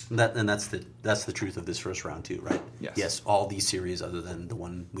Yes, first that's the truth of this first round too, right? Yes. All these series, other than the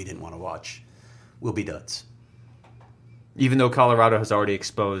one we didn't want to watch, will be duds. Even though Colorado has already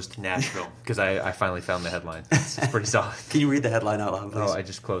exposed Nashville, because I finally found the headline. It's pretty solid. Can you read the headline out loud, please? Oh, I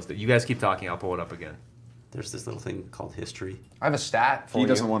just closed it. You guys keep talking. I'll pull it up again. There's this little thing called history. I have a stat for He you.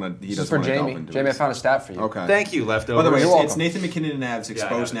 doesn't want to. He This is doesn't for want to Jamie. delve into Jamie, I it. found a stat for you. Okay. Thank you, leftovers. By the way, You're it's welcome. Nathan McKinnon and Avs I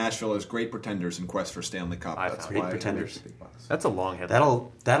exposed have it. Nashville as great pretenders in quest for Stanley Cup. I That's found Great why pretenders. they make the big bucks. That's a long headline.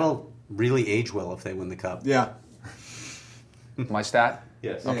 That'll really age well if they win the cup. Yeah. My stat?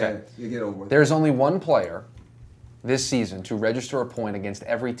 Yes. Okay. You get over it. There's only one player this season to register a point against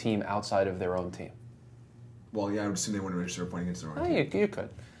every team outside of their own team. Well, yeah, I would assume they want to register a point against their own Oh, team. you could.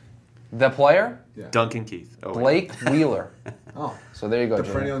 The player, Yeah. Duncan Keith. Oh, wait. Blake Wheeler. Oh. So there you go, The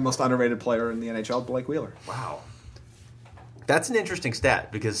Jamie. perennially most underrated player in the NHL, Blake Wheeler. Wow. That's an interesting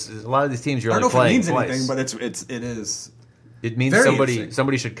stat because a lot of these teams you're I don't only know if it playing means twice. anything, but it is. It means very somebody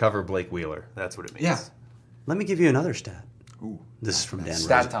interesting. should cover Blake Wheeler. That's what it means. Yeah. Let me give you another stat. Ooh. This is from Dan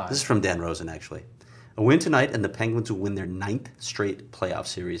Stat Rosen. time. This is from Dan Rosen, actually. A win tonight, and the Penguins will win their 9th straight playoff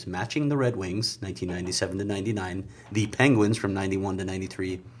series, matching the Red Wings, 1997 to 99, the Penguins from 91 to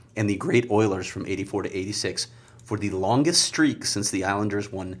 93, and the Great Oilers from 84 to 86, for the longest streak since the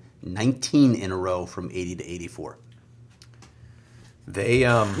Islanders won 19 in a row from 80 to 84. They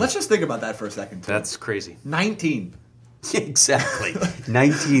Let's just think about that for a second. Too. that's crazy. 19. Exactly.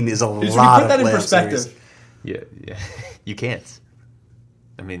 19 is a Should we lot put that of in playoff perspective? series. Yeah. You can't.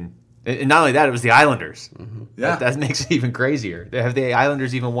 I mean, and not only that, it was the Islanders. Yeah. That makes it even crazier. Have the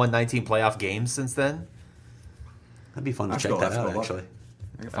Islanders even won 19 playoff games since then? That'd be fun to Let's check go, that let's out, go look. actually.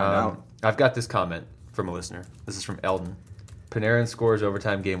 I can find out. I've got this comment from a listener. This is from Eldon. Panarin scores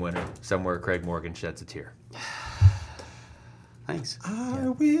overtime game winner. Somewhere Craig Morgan sheds a tear. Thanks. I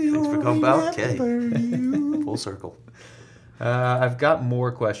will Thanks for coming back. Okay. remember you. Full circle. I've got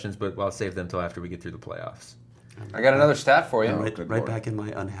more questions, but I'll save them till after we get through the playoffs. I got another stat for you. Right, good right lord. back in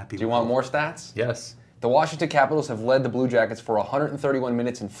my unhappy Do you want more stats? Yes. The Washington Capitals have led the Blue Jackets for 131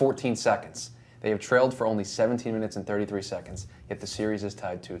 minutes and 14 seconds. They have trailed for only 17 minutes and 33 seconds, yet the series is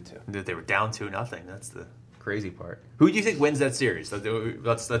tied 2-2. They were down 2-0. That's the crazy part. Who do you think wins that series? Let's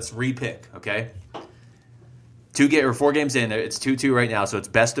repick, okay? 4 games in. It's 2-2 right now, so it's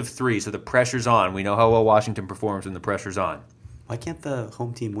best of 3. So the pressure's on. We know how well Washington performs when the pressure's on. Why can't the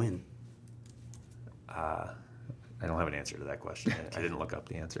home team win? I don't have an answer to that question. I didn't look up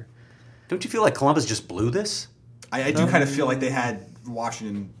the answer. Don't you feel like Columbus just blew this? I do kind of feel like they had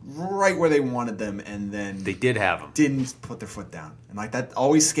Washington right where they wanted them, and then They did have them. didn't put their foot down. And like that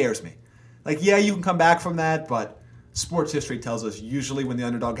always scares me. Like, yeah, you can come back from that, but sports history tells us usually when the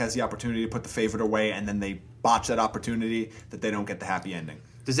underdog has the opportunity to put the favorite away and then they botch that opportunity, that they don't get the happy ending.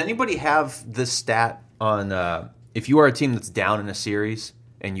 Does anybody have the stat on if you are a team that's down in a series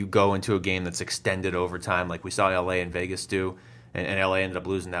and you go into a game that's extended overtime, like we saw LA and Vegas do, and LA ended up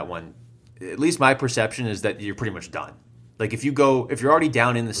losing that one? At least my perception is that you're pretty much done. Like if you're already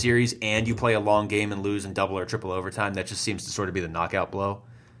down in the series and you play a long game and lose in double or triple overtime, that just seems to sort of be the knockout blow.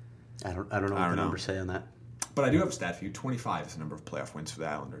 I don't know what the numbers say on that. But I do have a stat for you. 25 is the number of playoff wins for the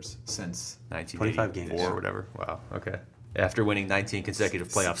Islanders since 1984 games. or whatever. Wow. Okay. After winning 19 consecutive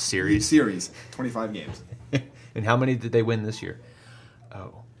playoff series. 25 games. And how many did they win this year?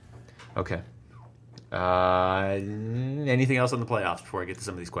 Oh. Okay. Anything else on the playoffs before I get to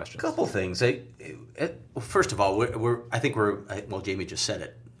some of these questions? Couple things. First of all, Jamie just said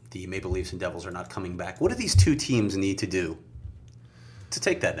it. The Maple Leafs and Devils are not coming back. What do these two teams need to do to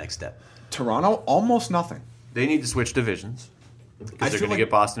take that next step? Toronto, almost nothing. They need to switch divisions because they're going to get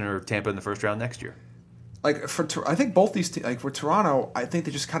Boston or Tampa in the first round next year. Like I think both these teams, like for Toronto, I think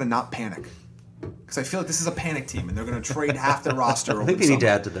they just kind of not panic. Because I feel like this is a panic team, and they're going to trade half their roster over I think the they need to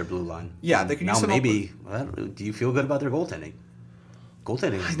summer. add to their blue line. Yeah, they can now use some do you feel good about their goaltending?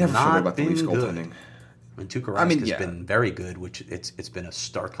 Goaltending I has never feel not good about the been Leafs good. goaltending. And Tuukka Rask has been very good, which it's been a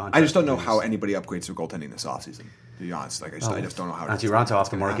stark contrast. I just don't know how anybody upgrades their goaltending this offseason, to be honest. Like, I just don't know how. Antti Raanta off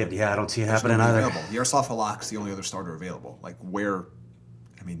the market. Yeah, I don't see it happening either. Available. Yaroslav Halak's the only other starter available. Like, where...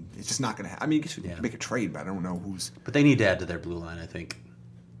 I mean, it's just not going to happen. I mean, you could make a trade, but I don't know who's... But they need to add to their blue line, I think.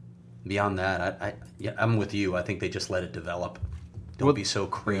 Beyond that, I'm with you. I think they just let it develop. Don't be so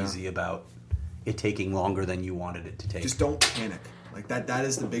crazy about it taking longer than you wanted it to take. Just don't panic. Like, that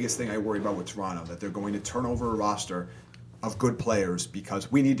is the biggest thing I worry about with Toronto, that they're going to turn over a roster of good players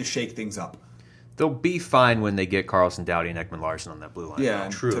because we need to shake things up. They'll be fine when they get Carlson, Doughty, and Ekman-Larsson on that blue line. Yeah,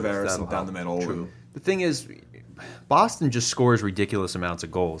 and True. Tavares and down the middle. True. The thing is, Boston just scores ridiculous amounts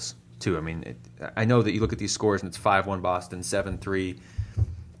of goals, too. I mean, I know that you look at these scores and it's 5-1 Boston, 7-3.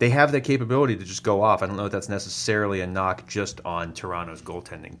 They have that capability to just go off. I don't know if that's necessarily a knock just on Toronto's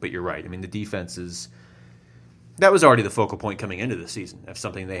goaltending, but you're right. I mean, the defense is... That was already the focal point coming into the season of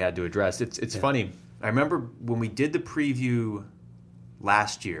something they had to address. It's funny. I remember when we did the preview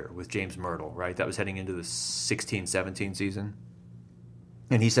last year with James Myrtle, right? That was heading into the 16-17 season.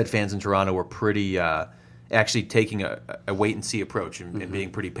 And he said fans in Toronto were pretty... actually taking a wait-and-see approach and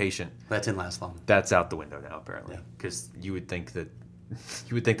being pretty patient. That didn't last long. That's out the window now, apparently, because you would think that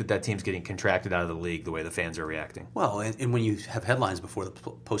team's getting contracted out of the league the way the fans are reacting. Well, and when you have headlines before the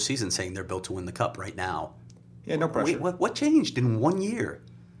postseason saying they're built to win the Cup right now. Yeah, no pressure. Wait, what changed in 1 year?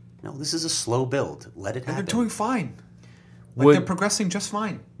 No, this is a slow build. Let it happen. And they're doing fine. They're progressing just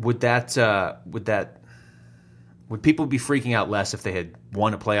fine. Would people be freaking out less if they had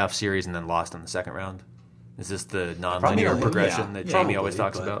won a playoff series and then lost in the second round? Is this the non-linear progression that Jamie always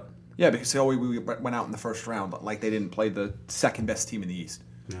talks about? Yeah, because we went out in the first round, but like they didn't play the second best team in the East.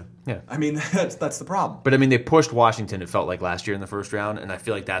 Yeah. I mean, that's the problem. But I mean, they pushed Washington, it felt like, last year in the first round, and I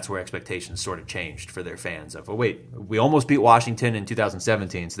feel like that's where expectations sort of changed for their fans. Of, oh, wait, we almost beat Washington in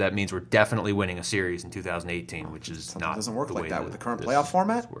 2017, so that means we're definitely winning a series in 2018, which is not. It doesn't work the like way that with the current playoff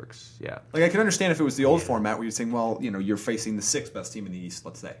format. Works, yeah. Like I can understand if it was the old format where you're saying, well, you're facing the sixth best team in the East,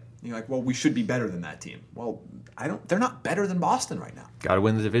 let's say. And you're like, well, we should be better than that team. Well, they're not better than Boston right now. Got to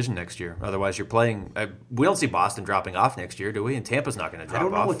win the division next year. Otherwise, you're playing. We don't see Boston dropping off next year, do we? And Tampa's not going to drop off. I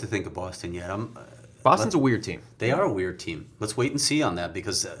don't know what to think of Boston yet. Boston's a weird team. They are a weird team. Let's wait and see on that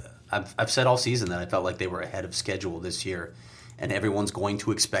because I've said all season that I felt like they were ahead of schedule this year, and everyone's going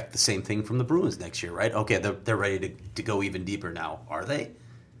to expect the same thing from the Bruins next year, right? Okay, they're ready to go even deeper now. Are they?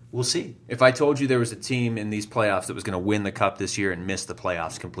 We'll see. If I told you there was a team in these playoffs that was going to win the Cup this year and miss the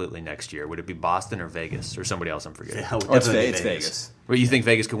playoffs completely next year, would it be Boston or Vegas or somebody else I'm forgetting? Yeah, it's Vegas. Well, you think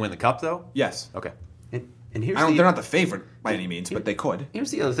Vegas could win the Cup, though? Yes. Okay. And here's they're not the favorite by any means, but they could. Here's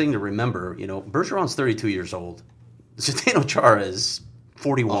the other thing to remember. Bergeron's 32 years old. Zdeno Chara is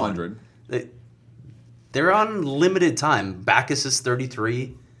 41. 100. They're on limited time. Backes is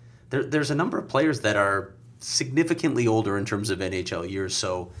 33. There's a number of players that are significantly older in terms of NHL years,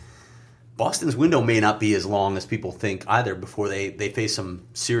 so Boston's window may not be as long as people think either before they face some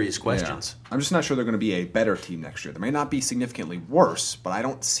serious questions. Yeah. I'm just not sure they're going to be a better team next year. They may not be significantly worse, but I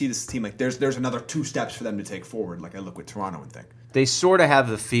don't see this team like there's another 2 steps for them to take forward like I look with Toronto and think. They sort of have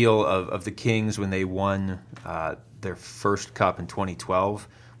the feel of the Kings when they won their first Cup in 2012,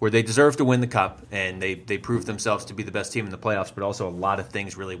 where they deserved to win the Cup, and they proved themselves to be the best team in the playoffs, but also a lot of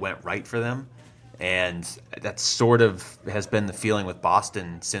things really went right for them. And that sort of has been the feeling with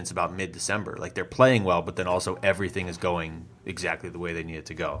Boston since about mid-December. Like, they're playing well, but then also everything is going exactly the way they need it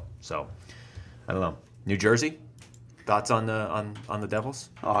to go. So, I don't know. New Jersey? Thoughts on the Devils?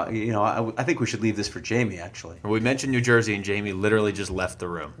 I think we should leave this for Jamie, actually. We mentioned New Jersey, and Jamie literally just left the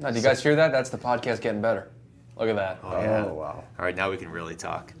room. Now, do you guys hear that? That's the podcast getting better. Look at that. Oh, yeah. Wow. All right, now we can really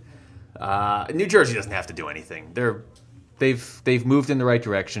talk. New Jersey doesn't have to do anything. They've moved in the right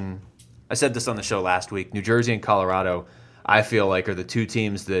direction. I said this on the show last week. New Jersey and Colorado, I feel like, are the 2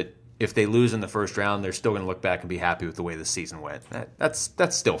 teams that if they lose in the first round, they're still going to look back and be happy with the way the season went. That's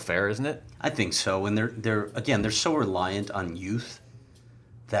still fair, isn't it? I think so. And they're so reliant on youth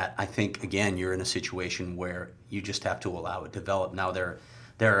that I think, again, you're in a situation where you just have to allow it to develop. Now, there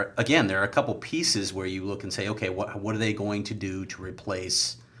are a couple pieces where you look and say, okay, what are they going to do to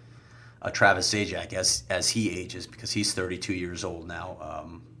replace Travis Zajac as he ages, because he's 32 years old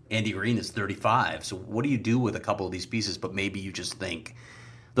now. Andy Green is 35. So what do you do with a couple of these pieces? But maybe you just think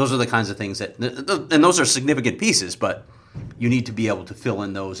those are the kinds of things that, and those are significant pieces, but you need to be able to fill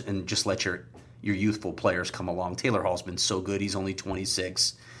in those and just let your youthful players come along. Taylor Hall's been so good. He's only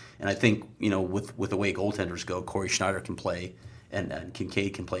 26. And I think, with the way goaltenders go, Corey Schneider can play and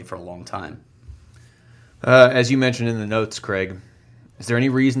Kincaid can play for a long time. As you mentioned in the notes, Craig, Is there any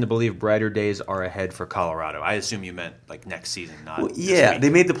reason to believe brighter days are ahead for Colorado? I assume you meant like next season, not this week. They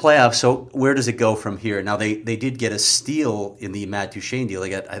made the playoffs, so where does it go from here? Now, they did get a steal in the Matt Duchene deal.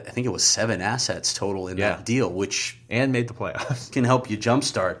 They got, I think it was 7 assets total in that deal, which... And made the playoffs. Can help you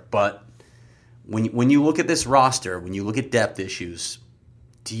jumpstart. But when you look at this roster, when you look at depth issues,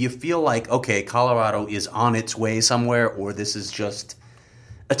 do you feel like, okay, Colorado is on its way somewhere, or this is just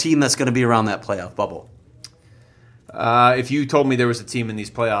a team that's going to be around that playoff bubble? If you told me there was a team in these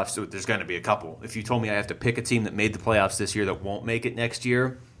playoffs, so there's going to be a couple. If you told me I have to pick a team that made the playoffs this year that won't make it next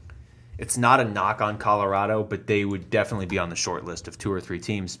year, it's not a knock on Colorado, but they would definitely be on the short list of 2 or 3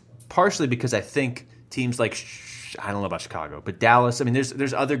 teams, partially because I think teams like, I don't know about Chicago, but Dallas, I mean,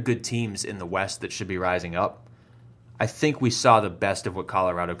 there's other good teams in the West that should be rising up. I think we saw the best of what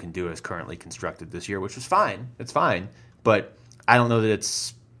Colorado can do as currently constructed this year, which was fine. It's fine, but I don't know that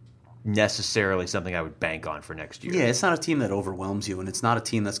it's necessarily something I would bank on for next year. Yeah, it's not a team that overwhelms you, and it's not a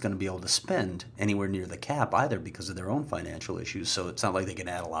team that's going to be able to spend anywhere near the cap either because of their own financial issues, so it's not like they can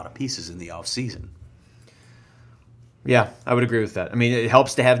add a lot of pieces in the offseason. Yeah, I would agree with that. I mean, it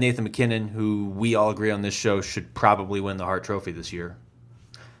helps to have Nathan McKinnon, who we all agree on this show should probably win the Hart Trophy this year.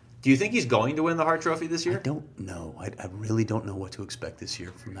 Do you think he's going to win the Hart Trophy this year? I don't know. I really don't know what to expect this year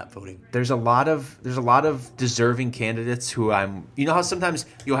from that voting. There's a lot of deserving candidates who you know how sometimes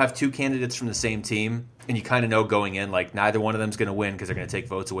you'll have 2 candidates from the same team and you kind of know going in like neither one of them's going to win because they're going to take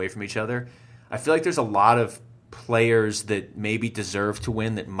votes away from each other. I feel like there's a lot of players that maybe deserve to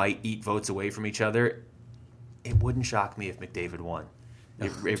win that might eat votes away from each other. It wouldn't shock me if McDavid won.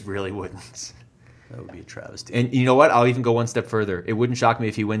 It really wouldn't. That would be a travesty. And you know what? I'll even go one step further. It wouldn't shock me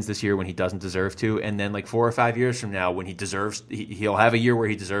if he wins this year when he doesn't deserve to, and then like 4 or 5 years from now when he deserves, he'll have a year where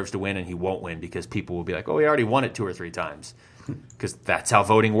he deserves to win and he won't win because people will be like, oh, he already won it 2 or 3 times. Because that's how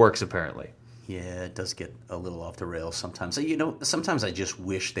voting works, apparently. Yeah, it does get a little off the rails sometimes. You know, sometimes I just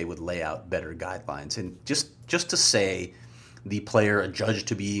wish they would lay out better guidelines. And just to say the player adjudged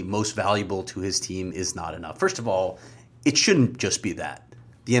to be most valuable to his team is not enough. First of all, it shouldn't just be that.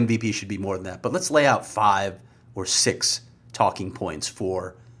 The MVP should be more than that. But let's lay out 5 or 6 talking points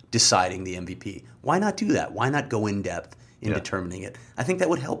for deciding the MVP. Why not do that? Why not go in depth in determining it? I think that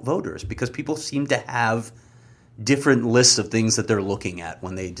would help voters because people seem to have different lists of things that they're looking at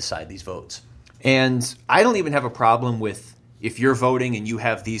when they decide these votes. And I don't even have a problem with if you're voting and you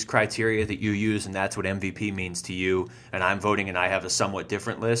have these criteria that you use and that's what MVP means to you, and I'm voting and I have a somewhat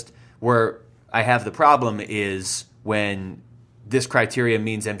different list. Where I have the problem is when this criteria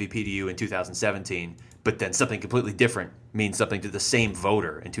means MVP to you in 2017, but then something completely different means something to the same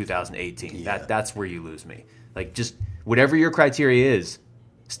voter in 2018. Yeah. That's where you lose me. Like, just whatever your criteria is,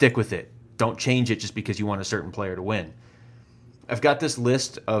 stick with it. Don't change it just because you want a certain player to win. I've got this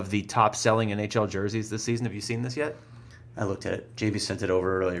list of the top selling NHL jerseys this season. Have you seen this yet? I looked at it. JV sent it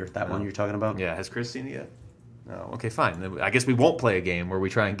over earlier. That one you're talking about? Yeah. Has Chris seen it yet? No. Okay, fine. I guess we won't play a game where we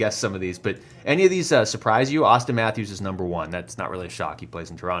try and guess some of these. But any of these surprise you? Austin Matthews is number 1. That's not really a shock. He plays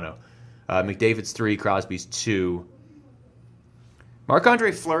in Toronto. McDavid's 3. Crosby's 2.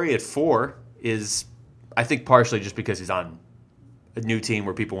 Marc-Andre Fleury at 4 is, I think, partially just because he's on a new team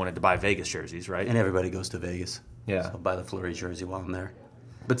where people wanted to buy Vegas jerseys, right? And everybody goes to Vegas. Yeah. So I'll buy the Fleury jersey while I'm there.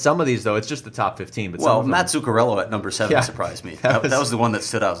 But some of these, though, it's just the top 15. But well, Matt Zuccarello at number 7 surprised me. That was the one that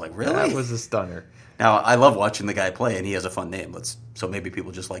stood out. I was like, really? That was a stunner. Now, I love watching the guy play, and he has a fun name. So maybe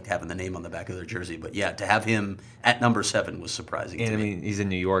people just like having the name on the back of their jersey. But yeah, to have him at number 7 was surprising to me. I mean, he's in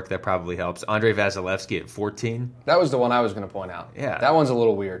New York. That probably helps. Andre Vasilevsky at 14. That was the one I was going to point out. Yeah. That one's a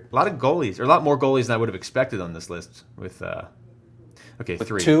little weird. A lot of goalies, or a lot more goalies than I would have expected on this list. With 3.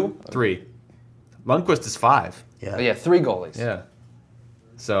 2? 3. Lundqvist is 5. Yeah, 3 goalies. Yeah.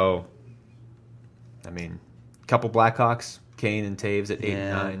 So, I mean, a couple Blackhawks, Kane and Taves at 8 and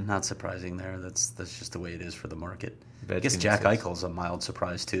 9. Not surprising there. That's just the way it is for the market. Ovechkin I guess Jack 6. Eichel's a mild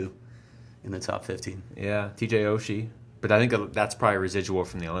surprise, too, in the top 15. Yeah, TJ Oshie. But I think that's probably residual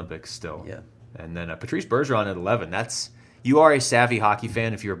from the Olympics still. Yeah. And then Patrice Bergeron at 11. You are a savvy hockey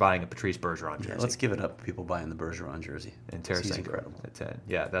fan if you were buying a Patrice Bergeron jersey. Yeah, let's give it up for people buying the Bergeron jersey. And He's Tarasenko incredible. at 10.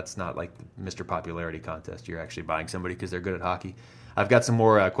 Yeah, that's not like the Mr. Popularity contest. You're actually buying somebody because they're good at hockey. I've got some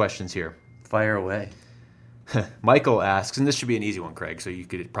more questions here. Fire away. Michael asks, and this should be an easy one, Craig, so you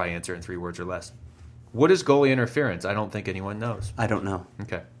could probably answer in 3 words or less. What is goalie interference? I don't think anyone knows. I don't know.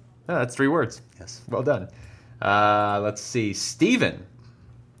 Okay. Oh, that's 3 words. Yes. Well done. Let's see. Steven.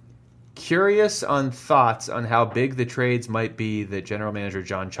 Curious on thoughts on how big the trades might be that general manager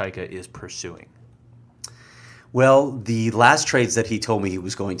John Chaika is pursuing. Well, the last trades that he told me he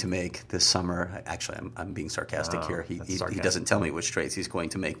was going to make this summer, actually, I'm being sarcastic here. He doesn't tell me which trades he's going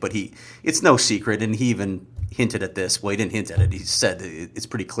to make, but it's no secret, and he even hinted at this. Well, he didn't hint at it. He said it's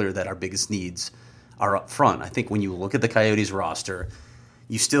pretty clear that our biggest needs are up front. I think when you look at the Coyotes roster,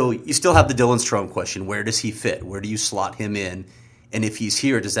 you still have the Dylan Strome question. Where does he fit? Where do you slot him in? And if he's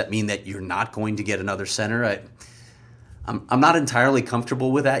here, does that mean that you're not going to get another center? I'm not entirely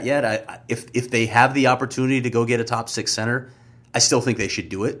comfortable with that yet. If they have the opportunity to go get a top 6 center, I still think they should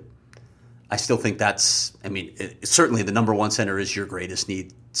do it. I still think certainly the number 1 center is your greatest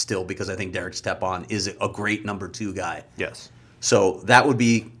need still, because I think Derek Stepan is a great number 2 guy. Yes. So that would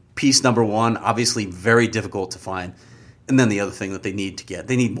be piece number 1, obviously very difficult to find. And then the other thing that they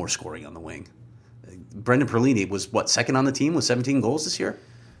need more scoring on the wing. Brendan Perlini was, second on the team with 17 goals this year?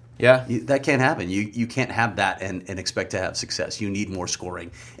 Yeah. That can't happen. You can't have that and expect to have success. You need more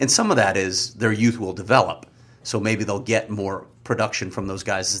scoring. And some of that is their youth will develop. So maybe they'll get more production from those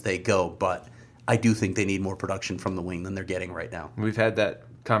guys as they go. But I do think they need more production from the wing than they're getting right now. We've had that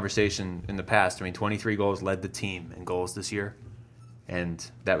conversation in the past. 23 goals led the team in goals this year. And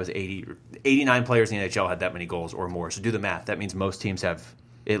that was 89 players in the NHL had that many goals or more. So do the math. That means most teams have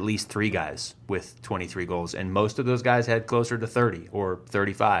at least 3 guys with 23 goals, and most of those guys had closer to 30 or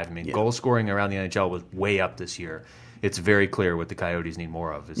 35. Goal scoring around the NHL was way up this year. It's very clear what the Coyotes need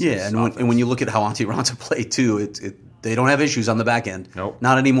more of. And when you look at how Antti Raanta played too, they don't have issues on the back end. Nope.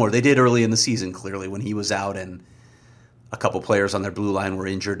 Not anymore. They did early in the season, clearly, when he was out and a couple players on their blue line were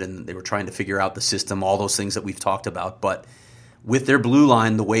injured and they were trying to figure out the system, all those things that we've talked about. But with their blue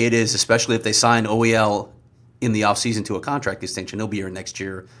line, the way it is, especially if they sign OEL in the offseason to a contract extension, he'll be here next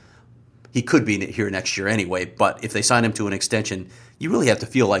year. He could be here next year anyway, but if they sign him to an extension, you really have to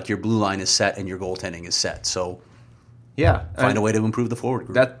feel like your blue line is set and your goaltending is set. So find a way to improve the forward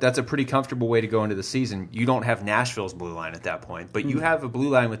group. That's a pretty comfortable way to go into the season. You don't have Nashville's blue line at that point, but you have a blue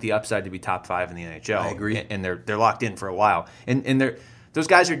line with the upside to be top 5 in the NHL. I agree. And they're locked in for a while. And those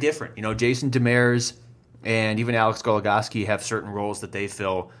guys are different. Jason Demers and even Alex Goligoski have certain roles that they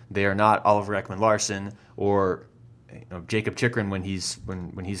fill. They are not Oliver Ekman-Larsson or Jacob Chikrin when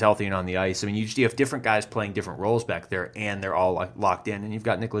he's healthy and on the ice. You have different guys playing different roles back there, and they're all locked in. And you've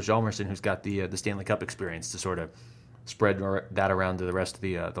got Nicholas Hjalmarsson, who's got the Stanley Cup experience to sort of spread that around to the rest of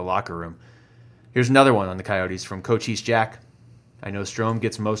the locker room. Here's another one on the Coyotes from Coach East Jack. I know Strome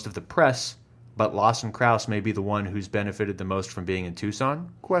gets most of the press, but Lawson Krause may be the one who's benefited the most from being in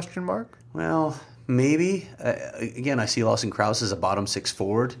Tucson? ? Well, maybe. Again, I see Lawson Krause as a bottom 6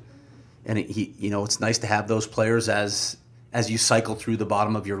 forward, and it's nice to have those players as you cycle through the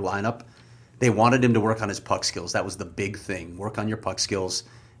bottom of your lineup. They wanted him to work on his puck skills. That was the big thing. Work on your puck skills,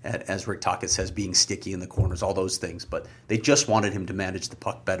 as Rick Tocchet says, being sticky in the corners, all those things. But they just wanted him to manage the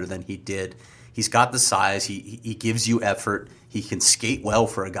puck better than he did. He's got the size. He gives you effort. He can skate well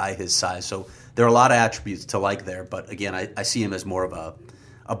for a guy his size. So there are a lot of attributes to like there. But again, I see him as more of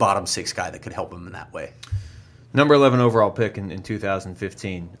a bottom 6 guy that could help him in that way. Number 11 overall pick in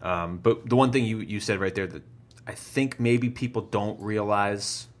 2015. But the one thing you said right there that I think maybe people don't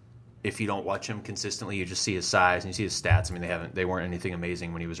realize if you don't watch him consistently, you just see his size and you see his stats. They weren't anything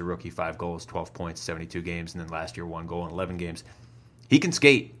amazing when he was a rookie. 5 goals, 12 points, 72 games, and then last year 1 goal in 11 games. He can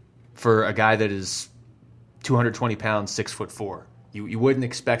skate for a guy that is 220 pounds, 6'4". You wouldn't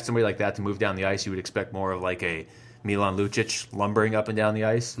expect somebody like that to move down the ice. You would expect more of like a Milan Lucic lumbering up and down the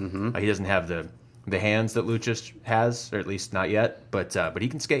ice. Mm-hmm. He doesn't have the hands that Lucic has, or at least not yet, but he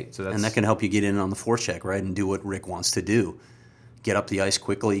can skate. And that can help you get in on the forecheck, right, and do what Rick wants to do. Get up the ice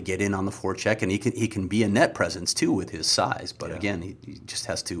quickly, get in on the forecheck, and he can be a net presence too with his size. But again, he just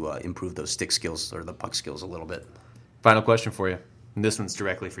has to improve those stick skills or the puck skills a little bit. Final question for you, and this one's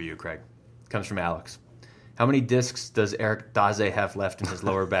directly for you, Craig. Comes from Alex. How many discs does Eric Daze have left in his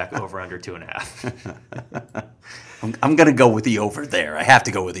lower back over under 2.5? I'm going to go with the over there. I have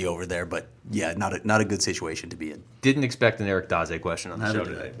to go with the over there, but yeah, not a good situation to be in. Didn't expect an Eric Daze question on the show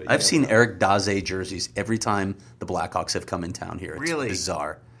today. But I've seen Eric Daze jerseys every time the Blackhawks have come in town here. It's really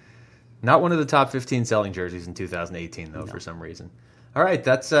bizarre. Not one of the top 15 selling jerseys in 2018, though, for some reason. All right,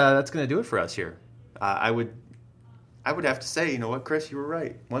 that's going to do it for us here. I would have to say, you know what, Chris, you were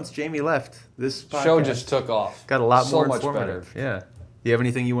right. Once Jamie left, this podcast show just took off. Got a lot so more much informative. better. Yeah. Do you have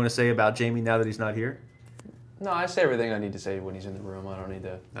anything you want to say about Jamie now that he's not here? No, I say everything I need to say when he's in the room. I don't need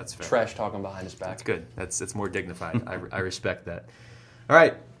to trash talking behind his back. That's good. That's more dignified. I respect that. All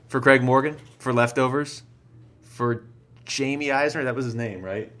right. For Craig Morgan, for Leftovers, for Jaime Eisner, that was his name,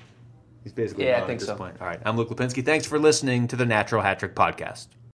 right? He's basically I think at this so. point. All right. I'm Luke Lapinski. Thanks for listening to the Natural Hat Trick Podcast.